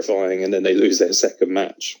and terrifying and then they lose their second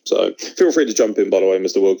match. So feel free to jump in, by the way,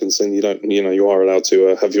 Mr. Wilkinson. You are allowed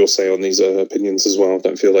to have your say on these opinions as well.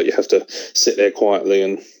 Don't feel like you have to sit there quietly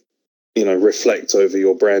and reflect over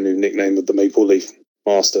your brand new nickname of the Maple Leaf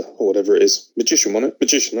Master or whatever it is. Magician, wasn't it?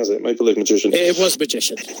 Magician, that's it. Maple Leaf Magician. It was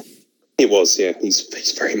Magician. It was, yeah.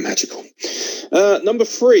 He's very magical. Number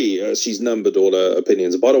 3, she's numbered all her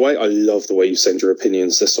opinions. By the way, I love the way you send your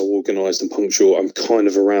opinions. They're so organised and punctual. I'm kind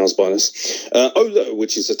of aroused by this. Oh, look,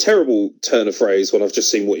 which is a terrible turn of phrase when I've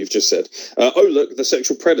just seen what you've just said. Oh, look, the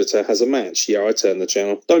sexual predator has a match. Yeah, I turned the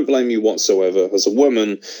channel. Don't blame you whatsoever. As a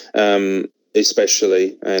woman,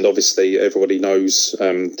 especially, and obviously everybody knows,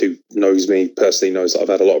 who knows me personally knows that I've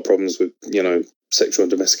had a lot of problems with, sexual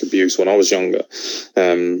and domestic abuse when I was younger,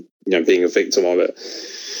 being a victim of it.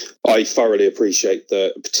 I thoroughly appreciate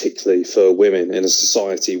that, particularly for women in a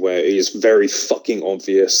society where it is very fucking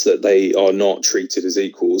obvious that they are not treated as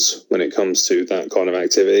equals when it comes to that kind of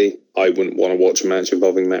activity. I wouldn't want to watch a match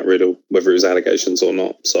involving Matt Riddle, whether it was allegations or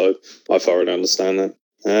not. So I thoroughly understand that.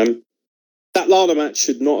 That Lana match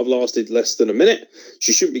should not have lasted less than a minute.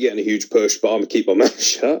 She shouldn't be getting a huge push, but I'm going to keep my mouth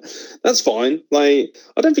shut. That's fine. Like,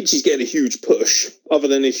 I don't think she's getting a huge push, other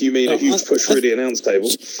than if you mean a huge push through the announce table.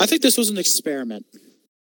 I think this was an experiment.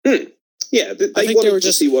 Yeah, they wanted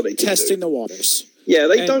to see what they could testing do. the waters. Yeah,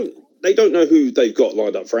 they don't know who they've got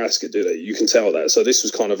lined up for Asuka, do they? You can tell that. So this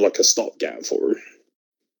was kind of like a stopgap for them.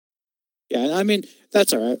 Yeah, I mean,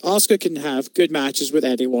 that's all right. Asuka can have good matches with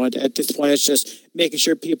anyone. At this point, it's just making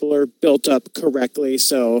sure people are built up correctly,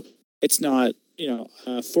 so it's not,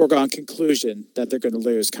 a foregone conclusion that they're going to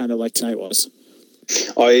lose, kind of like tonight was.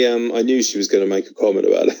 I knew she was going to make a comment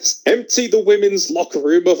about this. Empty the women's locker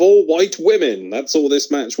room of all white women. That's all this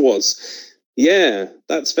match was. Yeah,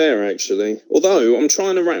 that's fair, actually. Although I'm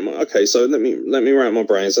trying to rack my... Okay, so let me rack my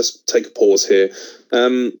brains. Let's take a pause here.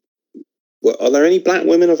 Are there any black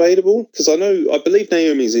women available? Because I believe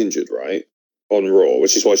Naomi's injured, right? On Raw,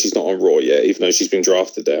 which is why she's not on Raw yet, even though she's been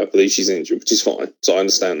drafted there. I believe she's injured, which is fine. So I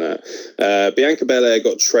understand that. Bianca Belair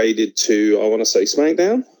got traded to, I want to say,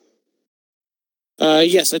 SmackDown?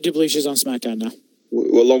 Yes, I do believe she's on SmackDown now.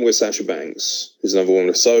 Along with Sasha Banks, who's another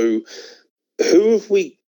woman. So who have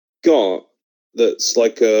we got that's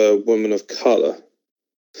like a woman of colour?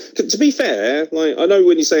 To be fair, like, I know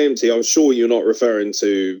when you say empty, I'm sure you're not referring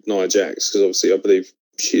to Nia Jax, because obviously I believe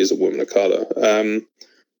she is a woman of colour. I'm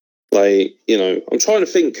trying to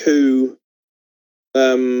think who,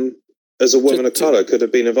 as a woman of colour, could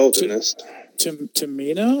have been involved in this.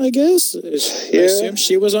 Tamina, I guess? I assume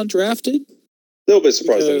she was undrafted? A little bit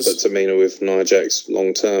surprising to put Tamina with Nia Jax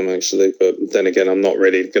long term, actually. But then again, I'm not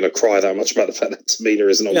really going to cry that much about the fact that Tamina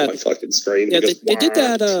isn't on my fucking screen. Yeah, they did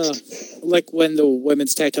that like when the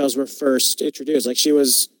women's tag titles were first introduced. Like, she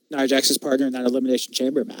was Nia Jax's partner in that Elimination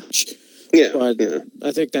Chamber match. Yeah, but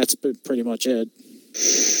I think that's pretty much it.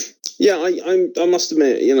 Yeah, I must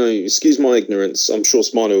admit, excuse my ignorance. I'm sure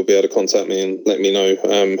Smiley will be able to contact me and let me know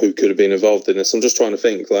who could have been involved in this. I'm just trying to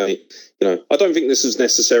think, I don't think this was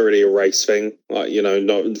necessarily a race thing.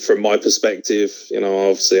 Not from my perspective.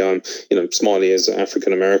 Obviously I'm, Smiley is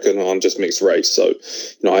African American. I'm just mixed race, so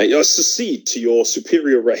I succeed to your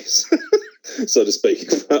superior race, so to speak.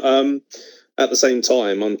 But, at the same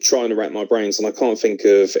time, I'm trying to rack my brains and I can't think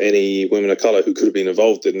of any women of colour who could have been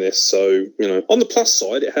involved in this. So, on the plus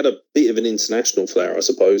side, it had a bit of an international flair, I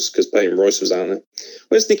suppose, because Peyton Royce was out there.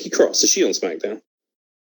 Where's Nikki Cross? Is she on SmackDown?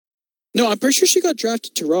 No, I'm pretty sure she got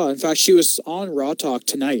drafted to Raw. In fact, she was on Raw Talk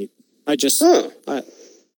tonight. Interesting.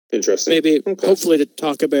 Maybe, hopefully to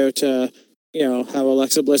talk about, how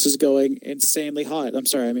Alexa Bliss is going insanely hot. I'm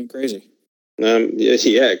sorry, I mean crazy.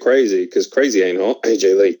 Yeah, crazy, because crazy ain't hot.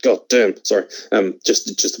 AJ Lee, god damn. Sorry.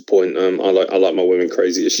 Just a point. I like my women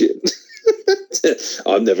crazy as shit.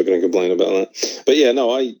 I'm never going to complain about that. But yeah,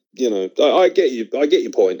 no, I get you. I get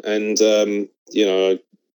your point. And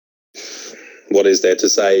what is there to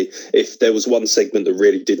say? If there was one segment that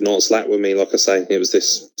really did not slap with me, like I say, it was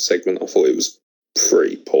this segment. I thought it was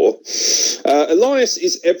pretty poor. Elias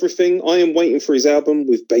is everything. I am waiting for his album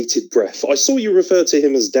with bated breath. I saw you refer to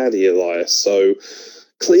him as Daddy Elias, so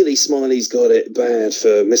clearly Smiley's got it bad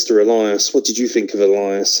for Mr. Elias. What did you think of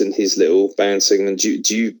Elias and his little band segment? Would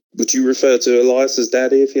you refer to Elias as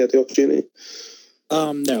Daddy if you had the opportunity?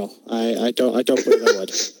 No, I don't believe I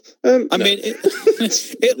would. I mean,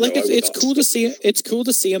 it's cool to see. It's cool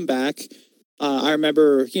to see him back. I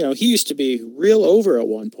remember, he used to be real over at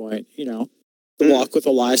one point. The Walk with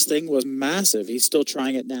Elias thing was massive. He's still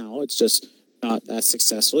trying it now. It's just not that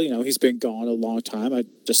successful. He's been gone a long time. I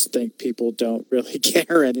just think people don't really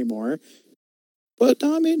care anymore. But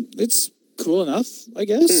no, I mean, it's cool enough, I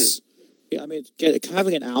guess. Yeah, I mean,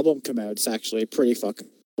 having an album come out is actually pretty fucking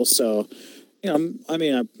cool. So, I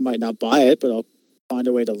mean, I might not buy it, but I'll find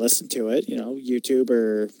a way to listen to it. YouTube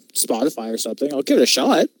or Spotify or something. I'll give it a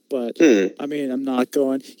shot. But I mean, I'm not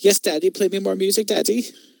going, yes, Daddy, play me more music, Daddy.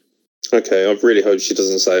 Okay, I really hope she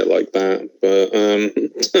doesn't say it like that, but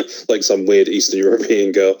like some weird Eastern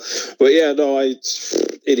European girl. But yeah, no, it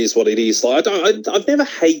is what it is. Like, I've never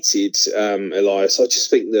hated Elias. I just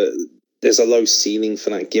think that there's a low ceiling for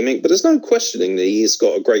that gimmick, but there's no questioning that he's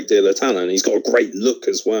got a great deal of talent. He's got a great look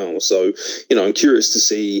as well. So, I'm curious to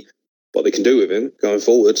see what they can do with him going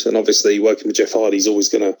forward. And obviously, working with Jeff Hardy's always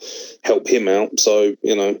going to help him out. So,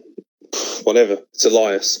 whatever. It's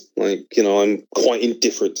Elias. I'm quite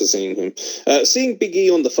indifferent to seeing him. Seeing Big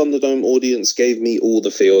E on the Thunderdome audience gave me all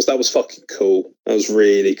the feels. That was fucking cool. That was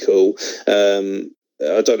really cool.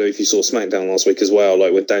 I don't know if you saw SmackDown last week as well,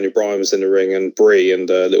 like when Daniel Bryan was in the ring and Brie and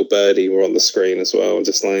Little Birdie were on the screen as well.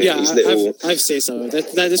 Just like, I've seen some of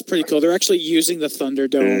it. That is pretty cool. They're actually using the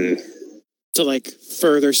Thunderdome to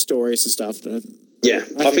further stories and stuff. Yeah,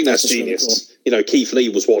 I think that's genius. Really cool. Keith Lee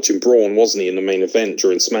was watching Braun, wasn't he, in the main event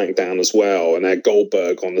during SmackDown as well, and had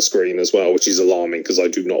Goldberg on the screen as well, which is alarming because I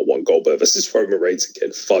do not want Goldberg versus Roman Reigns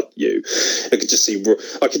again. Fuck you. I could just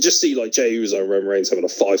see like Jey Uso and Roman Reigns having a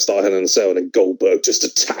 5-star Hell in a Cell, and then Goldberg just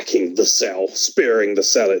attacking the cell, spearing the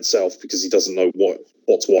cell itself because he doesn't know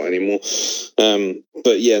what's what anymore.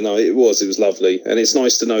 But yeah, no, it was lovely, and it's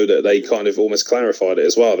nice to know that they kind of almost clarified it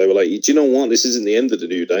as well. They were like, do you know what? This isn't the end of the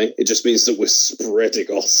New Day. It just means that we're spreading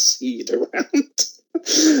our seed around.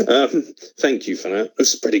 Thank you for that. No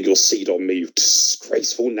spreading your seed on me, you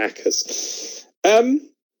disgraceful knackers.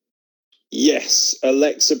 Yes,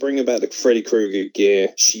 Alexa bringing back the Freddy Krueger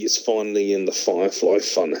gear. She is finally in the Firefly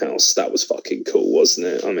Funhouse. That was fucking cool, wasn't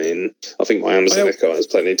it? I mean, I think my Amazon Echo has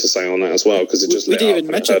plenty to say on that as well, because it just lit up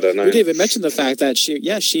and I heard her name. We didn't even mention the fact that she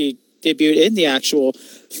debuted in the actual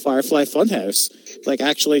Firefly Funhouse,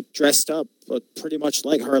 actually dressed up, but pretty much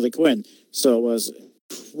like Harley Quinn. So it was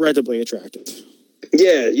incredibly attractive.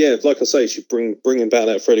 Yeah. Like I say, she bringing back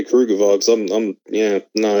that Freddy Krueger vibes.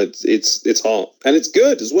 It's hot and it's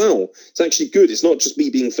good as well. It's actually good. It's not just me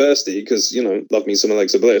being thirsty because love me some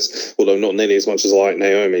Alexa Bliss, although not nearly as much as I like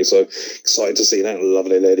Naomi. So excited to see that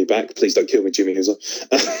lovely lady back. Please don't kill me, Jimmy Uso,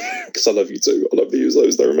 because I love you too. I love the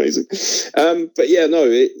Usos; they're amazing. But yeah, no,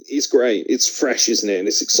 it's great. It's fresh, isn't it? And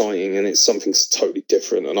it's exciting, and it's something totally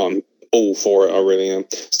different. And I'm all for it, I really am.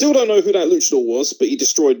 Still don't know who that luchador was, but he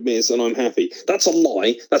destroyed Miz, and I'm happy. That's a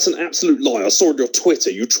lie. That's an absolute lie. I saw on your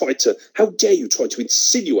Twitter. How dare you try to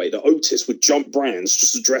insinuate that Otis would jump brands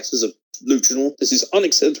just to dress as a luchador? This is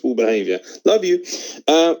unacceptable behaviour. Love you.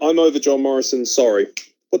 I'm over John Morrison. Sorry.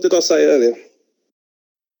 What did I say earlier?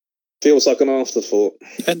 Feels like an afterthought.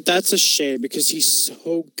 And that's a shame because he's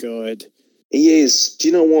so good. He is. Do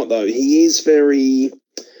you know what, though? He is very...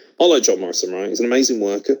 I like John Morrison, right? He's an amazing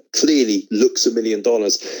worker. Clearly looks $1 million.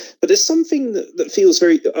 But there's something that feels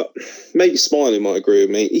very... maybe Smiley might agree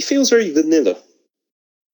with me. He feels very vanilla.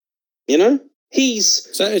 He's...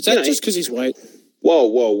 Is that just because he's white? Whoa.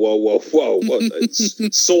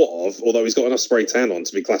 Sort of. Although he's got enough spray tan on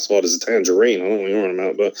to be classified as a tangerine. I don't know what you're on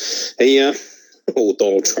about. But he... oh,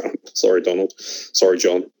 Donald Trump. Sorry, Donald. Sorry,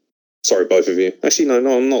 John. Sorry, both of you. Actually,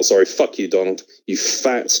 no, I'm not sorry. Fuck you, Donald. You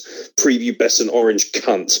fat prepubescent orange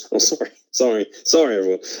cunt. Oh, sorry,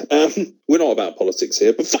 everyone. We're not about politics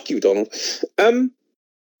here, but fuck you, Donald.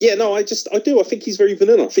 Yeah, no, I do. I think he's very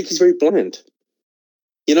vanilla. I think he's very bland.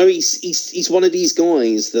 He's one of these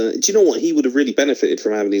guys that, do you know what? He would have really benefited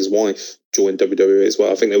from having his wife join WWE as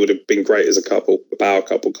well. I think they would have been great as a couple, a power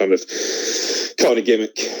couple kind of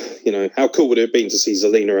gimmick. How cool would it have been to see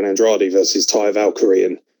Zelina and Andrade versus Ty Valkyrie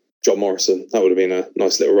and John Morrison? That would have been a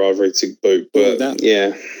nice little rivalry to boot. But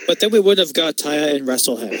yeah. But then we would have got Taya in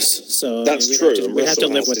Wrestle House. So that's true. We have to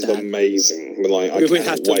live with that. Amazing. I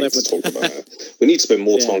can't wait to talk about it. We need to spend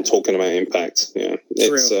more time talking about Impact. Yeah.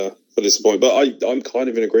 It's for this point. But I'm kind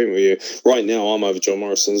of in agreement with you. Right now, I'm over John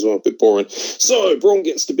Morrison as well. A bit boring. So Braun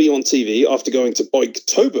gets to be on TV after going to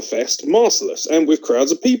Biketoberfest masterless and with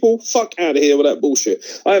crowds of people. Fuck out of here with that bullshit.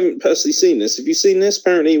 I haven't personally seen this. Have you seen this?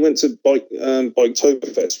 Apparently, he went to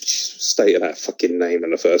Biketoberfest, which state of that fucking name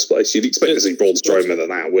in the first place. You'd expect to see Braun Strowman than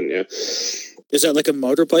that, wouldn't you? Is that like a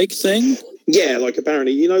motorbike thing? Yeah, like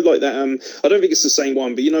apparently, like that. I don't think it's the same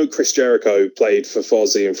one, but Chris Jericho played for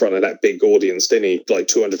Fozzy in front of that big audience, didn't he? Like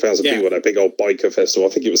 200,000 people at that big old biker festival.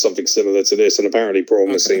 I think it was something similar to this, and apparently Braun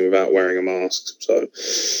was seen without wearing a mask. So,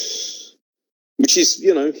 which is,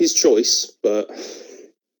 his choice, but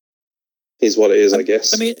is what it is, I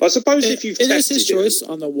guess. I mean, I suppose if you've tested it is his choice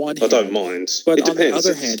on the one hand. I don't mind, but it on depends.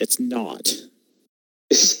 the other hand, it's not.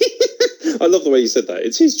 I love the way you said that.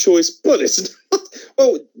 It's his choice, but it's not.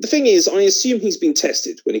 Well, the thing is, I assume he's been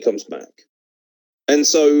tested when he comes back. And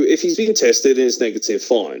so if he's been tested and it's negative,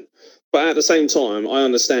 fine. But at the same time, I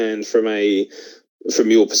understand from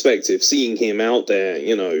your perspective, seeing him out there,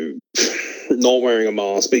 not wearing a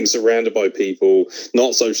mask, being surrounded by people,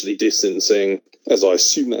 not socially distancing, as I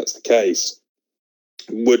assume that's the case,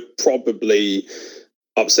 would probably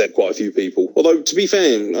upset quite a few people. Although, to be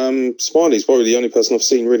fair, Smiley's probably the only person I've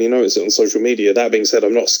seen really notice it on social media. That being said,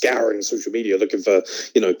 I'm not scouring social media looking for,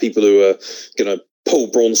 people who are going to pull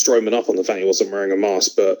Braun Strowman up on the fact he wasn't wearing a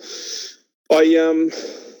mask. But Braun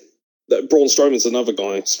Strowman's another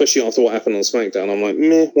guy, especially after what happened on SmackDown. I'm like,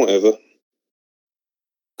 meh, whatever.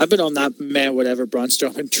 I've been on that whatever Braun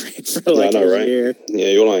Strowman train for a year. Yeah,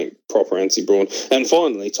 you're like proper anti-Braun. And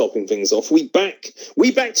finally, topping things off, we back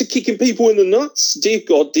to kicking people in the nuts. Dear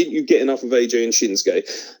God, didn't you get enough of AJ and Shinsuke?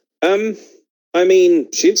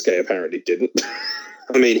 Shinsuke apparently didn't.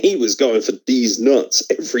 He was going for these nuts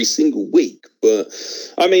every single week. But,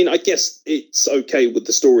 I guess it's okay with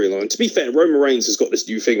the storyline. To be fair, Roman Reigns has got this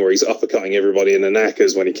new thing where he's uppercutting everybody in the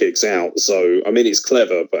knackers when he kicks out. So, it's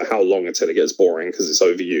clever, but how long until it gets boring? Because it's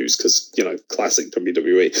overused. Because, classic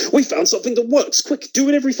WWE. We found something that works. Quick, do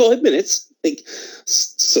it every 5 minutes.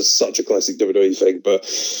 Such a classic WWE thing. But,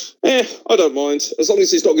 I don't mind. As long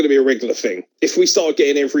as it's not going to be a regular thing. If we start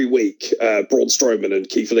getting every week Braun Strowman and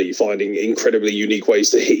Keith Lee finding incredibly unique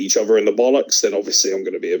ways to hit each other in the bollocks, then obviously I'm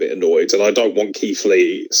going to be a bit annoyed. And I don't want Keith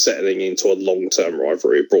Lee settling into a long-term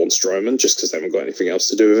rivalry with Braun Strowman just because they haven't got anything else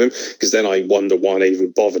to do with him. Because then I wonder why they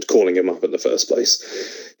even bothered calling him up in the first place.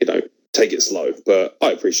 Take it slow. But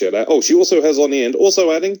I appreciate that. Oh, she also has on the end,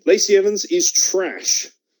 also adding, Lacey Evans is trash.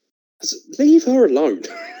 Leave her alone.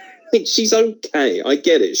 She's okay. I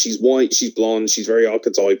get it. She's white, she's blonde, she's very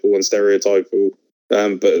archetypal and stereotypical,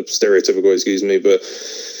 excuse me, but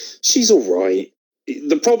she's all right.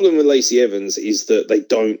 The problem with Lacey Evans is that they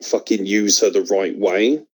don't fucking use her the right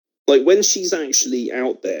way. Like, when she's actually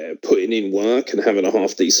out there putting in work and having a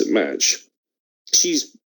half-decent match,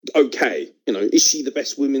 she's okay. Is she the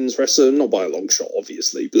best women's wrestler? Not by a long shot,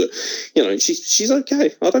 obviously, but, she's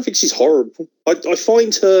okay. I don't think she's horrible. I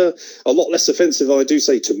find her a lot less offensive than I do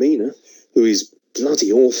say Tamina, who is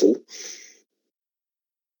bloody awful.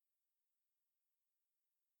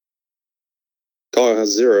 Kyle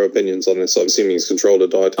has zero opinions on this, so I'm assuming his controller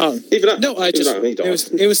died.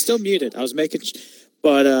 It was still muted. I was making,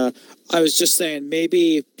 but I was just saying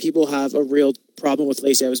maybe people have a real problem with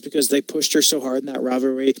Lacey Evans because they pushed her so hard in that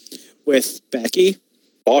rivalry with Becky.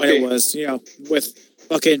 When it was, with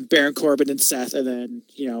fucking Baron Corbin and Seth, and then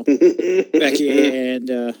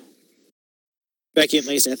Becky and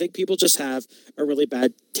Lacey. I think people just have a really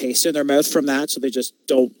bad taste in their mouth from that, so they just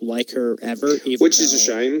don't like her ever. Which is a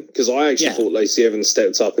shame, because I actually thought Lacey Evans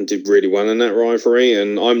stepped up and did really well in that rivalry,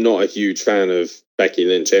 and I'm not a huge fan of Becky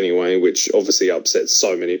Lynch anyway, which obviously upsets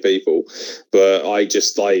so many people. But I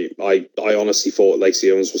honestly thought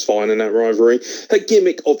Lacey Evans was fine in that rivalry. Her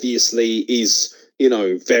gimmick obviously is,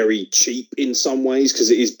 very cheap in some ways,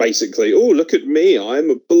 because it is basically, oh, look at me,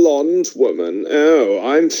 I'm a blonde woman. Oh,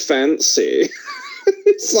 I'm fancy.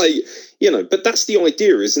 It's like, but that's the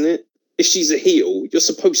idea, isn't it? If she's a heel, you're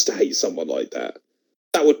supposed to hate someone like that.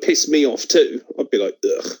 That would piss me off too. I'd be like,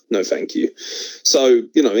 ugh, no thank you. So,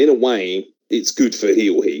 in a way, it's good for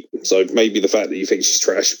heel heat. So maybe the fact that you think she's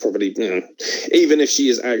trash, probably, even if she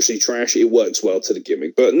is actually trash, it works well to the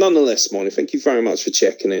gimmick. But nonetheless, Molly, thank you very much for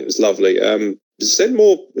checking it. It was lovely. Send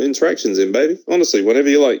more interactions in, baby. Honestly, whenever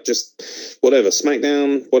you like, just whatever,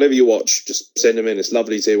 SmackDown, whatever you watch, just send them in. It's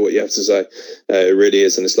lovely to hear what you have to say. It really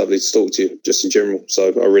is, and it's lovely to talk to you, just in general.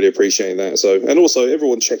 So I really appreciate that. So, and also,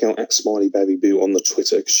 everyone check out @SmileyBabyBoo on the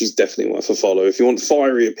Twitter, because she's definitely worth a follow. If you want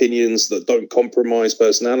fiery opinions that don't compromise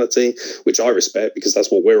personality, which I respect, because that's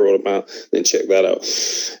what we're all about, then check that out.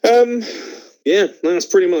 Yeah, that's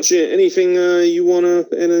pretty much it. Anything you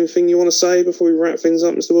wanna say before we wrap things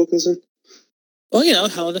up, Mr. Wilkinson? Well,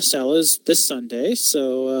 Hell in a Cell is this Sunday,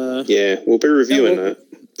 so yeah, we'll be reviewing that.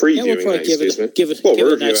 Previewing we'll probably that, give it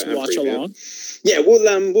a nice watch along. Yeah,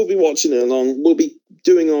 we'll be watching it along. We'll be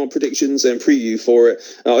doing our predictions and preview for it.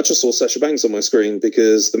 I just saw Sasha Banks on my screen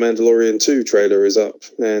because the Mandalorian 2 trailer is up,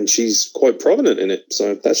 and she's quite prominent in it,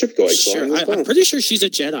 so that should be quite exciting as well. I'm pretty sure she's a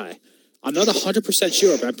Jedi. I'm not 100%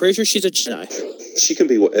 sure, but I'm pretty sure she's a Jedi. She can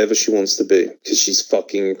be whatever she wants to be because she's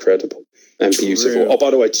fucking incredible and beautiful. Oh, by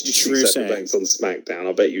the way, did you see Sasha Banks on SmackDown?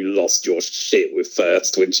 I bet you lost your shit with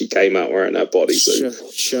First when she came out wearing that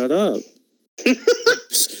bodysuit. Shut up.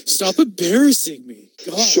 Stop embarrassing me.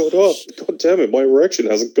 Gosh. Shut up. God damn it, my erection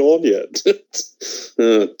hasn't gone yet.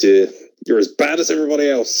 Oh dear. You're as bad as everybody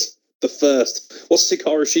else. The First. What's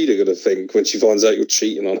Hikaru Shida going to think when she finds out you're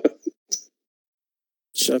cheating on her?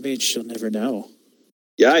 I mean, she'll never know.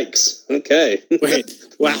 Yikes. Okay. Wait.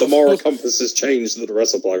 Wow. The moral compass has changed to the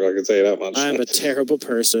WrestlePlug, I can tell you that much. I'm a terrible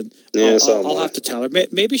person. Yeah, I'll have to tell her.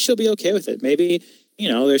 Maybe she'll be okay with it. Maybe,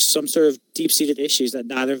 there's some sort of deep-seated issues that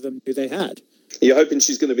neither of them knew they had. You're hoping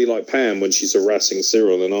she's going to be like Pam when she's harassing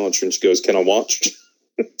Cyril and Archer and she goes, "Can I watch?"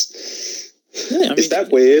 Is that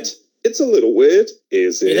weird? It's a little weird,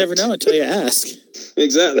 is it? You never know until you ask.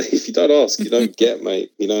 Exactly. If you don't ask, you don't get, mate.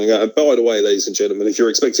 And by the way, ladies and gentlemen, if you're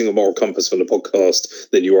expecting a moral compass from the podcast,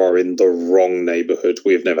 then you are in the wrong neighborhood.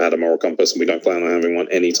 We have never had a moral compass and we don't plan on having one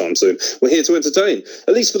anytime soon. We're here to entertain,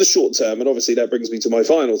 at least for the short term. And obviously that brings me to my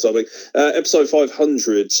final topic. Episode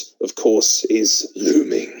 500, of course, is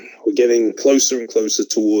looming. We're getting closer and closer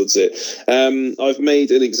towards it. I've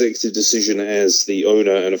made an executive decision as the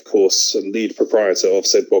owner and, of course, lead proprietor of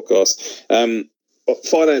said podcast.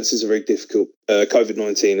 Finances are very difficult.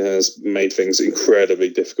 COVID-19 has made things incredibly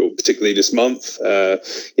difficult, particularly this month.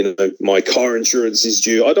 My car insurance is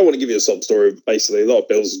due. I don't want to give you a sob story. Basically, a lot of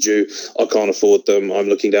bills are due. I can't afford them. I'm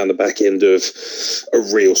looking down the back end of a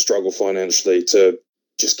real struggle financially to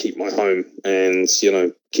just keep my home and,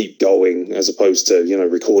 keep going as opposed to,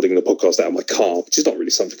 recording the podcast out of my car, which is not really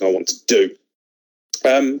something I want to do.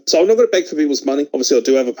 So I'm not going to beg for people's money. Obviously, I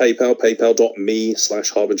do have a PayPal,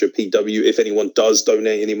 paypal.me/HarbingerPW. If anyone does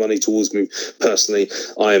donate any money towards me personally,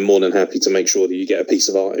 I am more than happy to make sure that you get a piece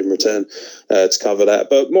of art in return to cover that.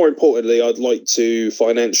 But more importantly, I'd like to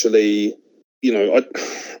financially,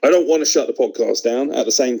 I don't want to shut the podcast down. At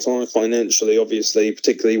the same time, financially, obviously,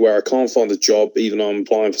 particularly where I can't find a job, even though I'm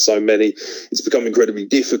applying for so many, it's become incredibly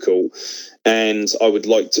difficult. And I would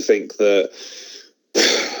like to think that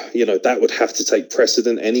that would have to take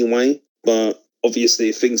precedent anyway. But obviously,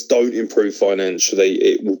 if things don't improve financially,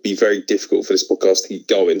 it will be very difficult for this podcast to keep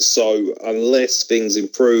going. So unless things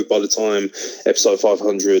improve by the time episode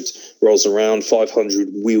 500 rolls around, 500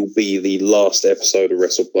 will be the last episode of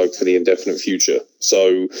WrestlePlug for the indefinite future.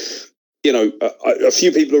 So, a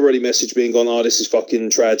few people already messaged me and gone, "Oh, this is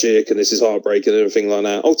fucking tragic and this is heartbreaking and everything like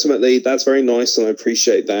that." Ultimately, that's very nice and I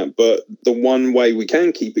appreciate that. But the one way we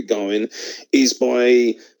can keep it going is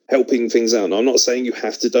by helping things out. Now, I'm not saying you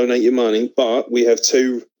have to donate your money, but we have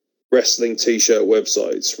two wrestling t-shirt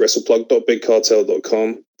websites,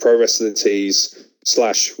 wrestleplug.bigcartel.com, Pro Wrestling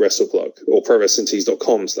Tees/WrestlePlug, or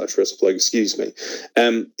ProWrestlingTees.com/WrestlePlug, excuse me.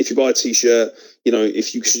 If you buy a t-shirt,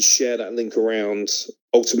 if you should share that link around,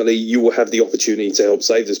 ultimately you will have the opportunity to help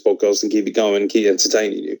save this podcast and keep it going and keep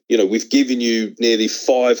entertaining you. We've given you nearly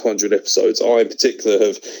 500 episodes. I in particular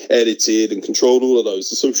have edited and controlled all of those,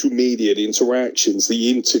 the social media, the interactions, the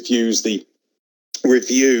interviews, the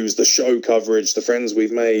reviews, the show coverage, the friends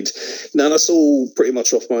we've made. Now that's all pretty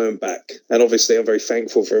much off my own back. And obviously I'm very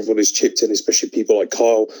thankful for everyone who's chipped in, especially people like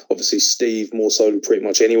Kyle, obviously Steve, more so than pretty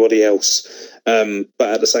much anybody else. But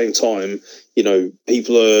at the same time,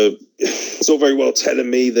 people are, it's all very well telling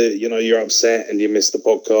me that, you're upset and you missed the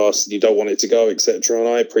podcast and you don't want it to go, etc. And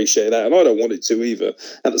I appreciate that. And I don't want it to either.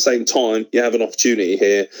 At the same time, you have an opportunity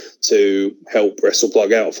here to help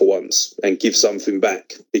WrestlePlug out for once and give something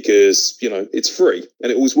back because, it's free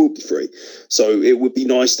and it always will be free. So it would be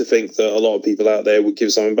nice to think that a lot of people out there would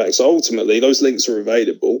give something back. So ultimately, those links are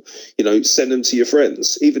available. Send them to your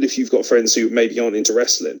friends. Even if you've got friends who maybe aren't into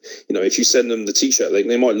wrestling, if you send them the t-shirt link,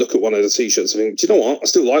 they might look at one of the t-shirts and think, do you know what? I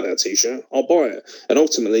still like that t-shirt. I'll buy it. And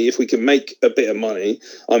ultimately, if we can make a bit of money,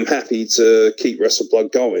 I'm happy to keep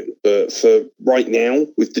WrestlePlug going. But for right now,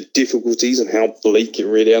 with the difficulties and how bleak it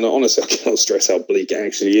really is, and honestly, I cannot stress how bleak it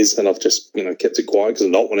actually is. And I've just, kept it quiet because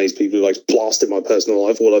I'm not one of these people who likes blasting my personal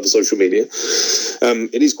life all over social media.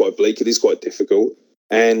 It is quite bleak. It is quite difficult.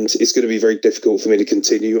 And it's going to be very difficult for me to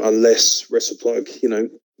continue unless WrestlePlug,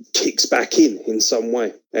 kicks back in some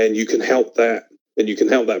way. And you can help that. And you can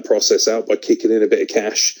help that process out by kicking in a bit of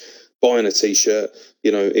cash buying a t-shirt.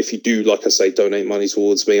 You know, if you do, like I say, donate money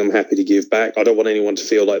towards me, I'm happy to give back. I don't want anyone to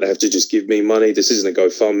feel like they have to just give me money. This isn't a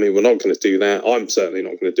GoFundMe. We're not going to do that. I'm certainly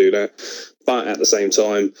not going to do that. But at the same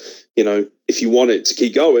time, you know, if you want it to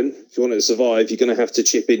keep going, if you want it to survive, you're going to have to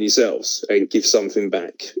chip in yourselves and give something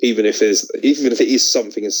back, even if it is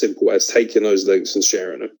something as simple as taking those links and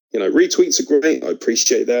sharing them. You know, retweets are great. I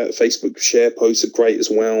appreciate that. Facebook share posts are great as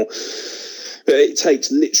well. But it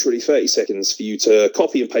takes literally 30 seconds for you to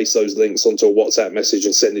copy and paste those links onto a WhatsApp message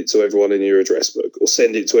and send it to everyone in your address book, or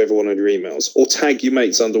send it to everyone in your emails, or tag your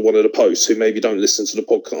mates under one of the posts who maybe don't listen to the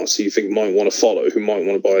podcast, who you think might want to follow, who might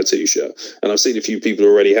want to buy a t-shirt. And I've seen a few people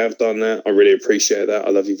already have done that. I really appreciate that.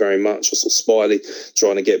 I love you very much. I saw Spiley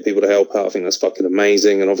trying to get people to help out. I think that's fucking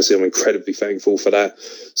amazing. And obviously I'm incredibly thankful for that.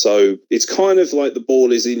 So it's kind of like the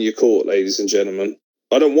ball is in your court, ladies and gentlemen.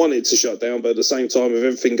 I don't want it to shut down, but at the same time, with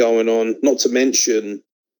everything going on, not to mention,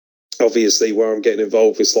 obviously, where I'm getting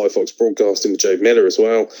involved with Sly Fox Broadcasting with Jay Miller as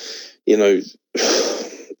well, you know,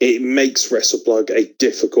 it makes WrestlePlug a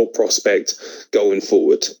difficult prospect going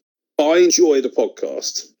forward. I enjoy the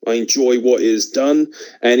podcast. I enjoy what is done.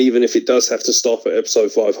 And even if it does have to stop at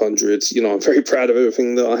episode 500, you know, I'm very proud of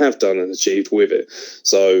everything that I have done and achieved with it.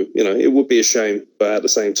 So, you know, it would be a shame. But at the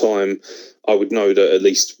same time, I would know that at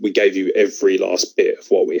least we gave you every last bit of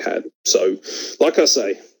what we had. So, like I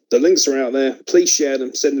say, the links are out there. Please share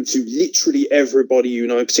them. Send them to literally everybody you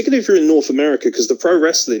know, particularly if you're in North America, because the Pro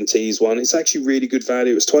Wrestling Tees one, it's actually really good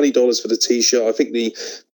value. It was $20 for the T-shirt. I think the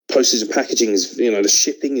postage and packaging is, you know, the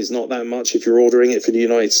shipping is not that much if you're ordering it for the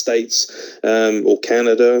United States or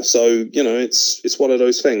Canada. So, you know, it's one of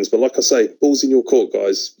those things. But like I say, balls in your court,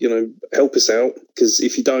 guys. You know, help us out, because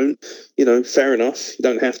if you don't, you know, fair enough. You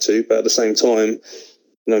don't have to. But at the same time,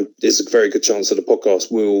 you know, there's a very good chance that the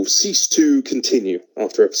podcast will cease to continue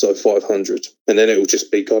after episode 500. And then it will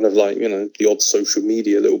just be kind of like, you know, the odd social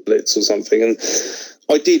media little blitz or something. And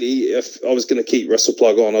ideally, if I was going to keep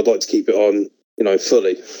WrestlePlug on, I'd like to keep it on, you know,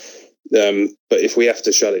 fully. But if we have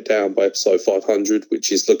to shut it down by episode 500,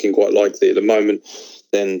 which is looking quite likely at the moment,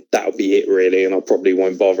 then that'll be it, really. And I probably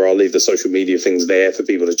won't bother. I'll leave the social media things there for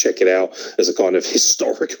people to check it out as a kind of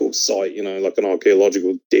historical site, you know, like an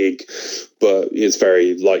archaeological dig. But it's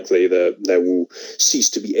very likely that there will cease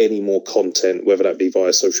to be any more content, whether that be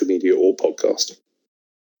via social media or podcast.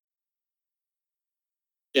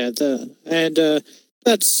 Yeah,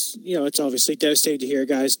 that's, you know, it's obviously devastating to hear.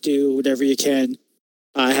 Guys, do whatever you can.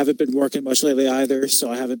 I haven't been working much lately either,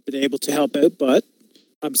 so I haven't been able to help out, but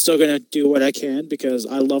I'm still going to do what I can because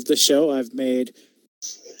I love the show. I've made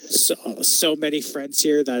so many friends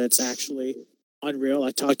here that it's actually unreal.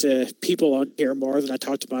 I talk to people on here more than I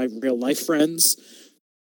talk to my real life friends.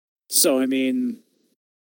 So, I mean,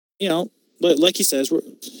 you know, like he says,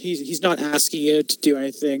 he's not asking you to do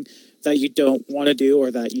anything that you don't want to do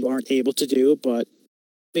or that you aren't able to do. But,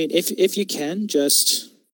 I mean, if you can,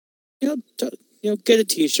 just, you know, get a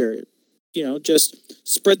t-shirt, you know, just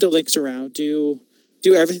spread the links around, do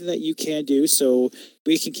everything that you can do so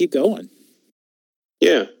we can keep going.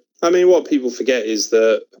 Yeah. I mean, what people forget is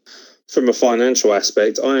that from a financial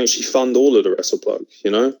aspect, I actually fund all of the WrestlePlug, you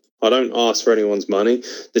know? I don't ask for anyone's money.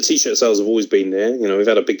 The t-shirt sales have always been there. You know, we've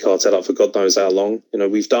had a big cartel up for God knows how long. You know,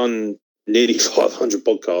 we've done nearly 500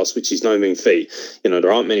 podcasts, which is no mean feat. You know,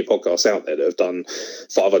 there aren't many podcasts out there that have done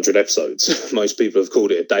 500 episodes. Most people have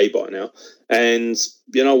called it a day by now. And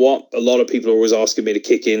you know what? A lot of people are always asking me to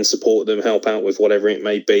kick in, support them, help out with whatever it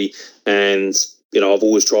may be. And you know, I've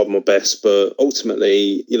always tried my best, but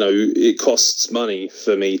ultimately, you know, it costs money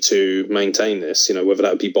for me to maintain this, you know, whether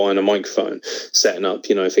that be buying a microphone, setting up,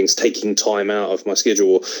 you know, things, taking time out of my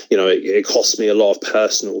schedule. You know, it costs me a lot of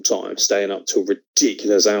personal time, staying up till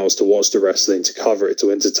ridiculous hours to watch the wrestling, to cover it,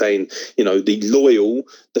 to entertain, you know, the loyal,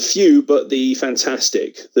 the few, but the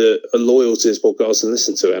fantastic that are loyal to this podcast and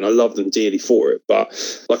listen to it. And I love them dearly for it. But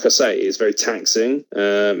like I say, it's very taxing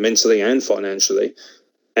mentally and financially.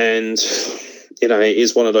 And you know, it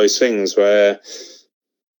is one of those things where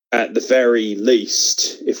at the very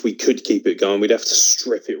least, if we could keep it going, we'd have to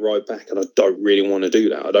strip it right back. And I don't really want to do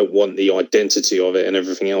that. I don't want the identity of it and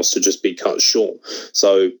everything else to just be cut short.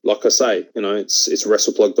 So, like I say, you know, it's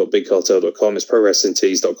wrestleplug.bigcartel.com. It's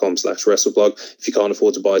prowrestlingtees.com/wrestleplug. If you can't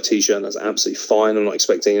afford to buy a t-shirt, that's absolutely fine. I'm not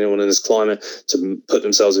expecting anyone in this climate to put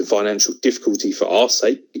themselves in financial difficulty for our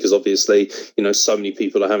sake, because obviously, you know, so many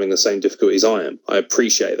people are having the same difficulties I am. I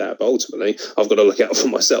appreciate that. But ultimately, I've got to look out for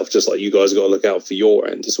myself, just like you guys have got to look out for your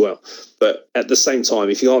end as well. But at the same time,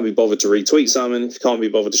 if you can't be bothered to retweet something, if you can't be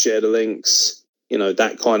bothered to share the links, you know,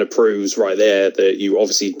 that kind of proves right there that you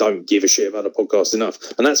obviously don't give a shit about a podcast enough.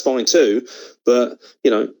 And that's fine too. But,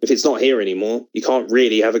 you know, if it's not here anymore, you can't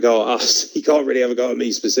really have a go at us. You can't really have a go at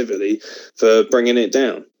me specifically for bringing it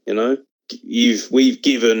down, you know? We've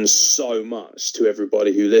given so much to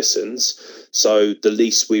everybody who listens, so the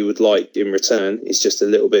least we would like in return is just a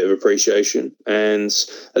little bit of appreciation and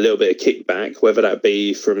a little bit of kickback, whether that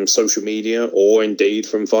be from social media or indeed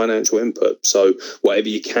from financial input. So whatever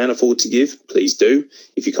you can afford to give, please do.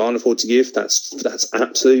 If you can't afford to give, that's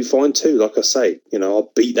absolutely fine too. Like I say, you know,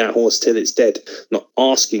 I'll beat that horse till it's dead. I'm not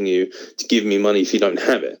asking you to give me money if you don't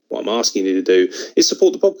have it. What I'm asking you to do is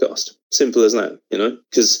support the podcast. Simple as that, you know,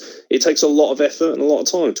 because it takes a lot of effort and a lot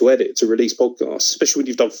of time to edit, to release podcasts, especially when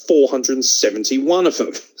you've done 471 of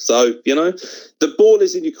them. So, you know, the ball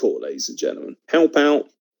is in your court, ladies and gentlemen. Help out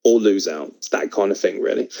or lose out. It's that kind of thing,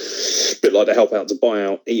 really. Bit like the help out to buy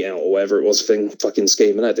out, eat out, or whatever it was fucking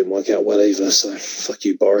scheme, and that didn't work out well either. So, fuck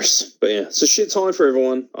you, Boris. But yeah, it's a shit time for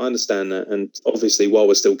everyone. I understand that. And obviously, while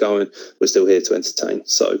we're still going, we're still here to entertain.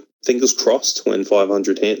 So, fingers crossed, when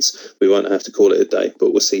 500 hits, we won't have to call it a day, but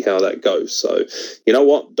we'll see how that goes. So, you know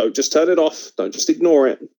what? Don't just turn it off. Don't just ignore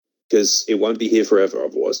it, because it won't be here forever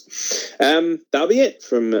otherwise. That'll be it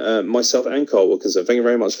from myself and Carl Wilkinson. Thank you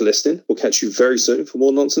very much for listening. We'll catch you very soon for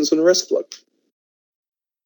more nonsense on the Wrestle Plug.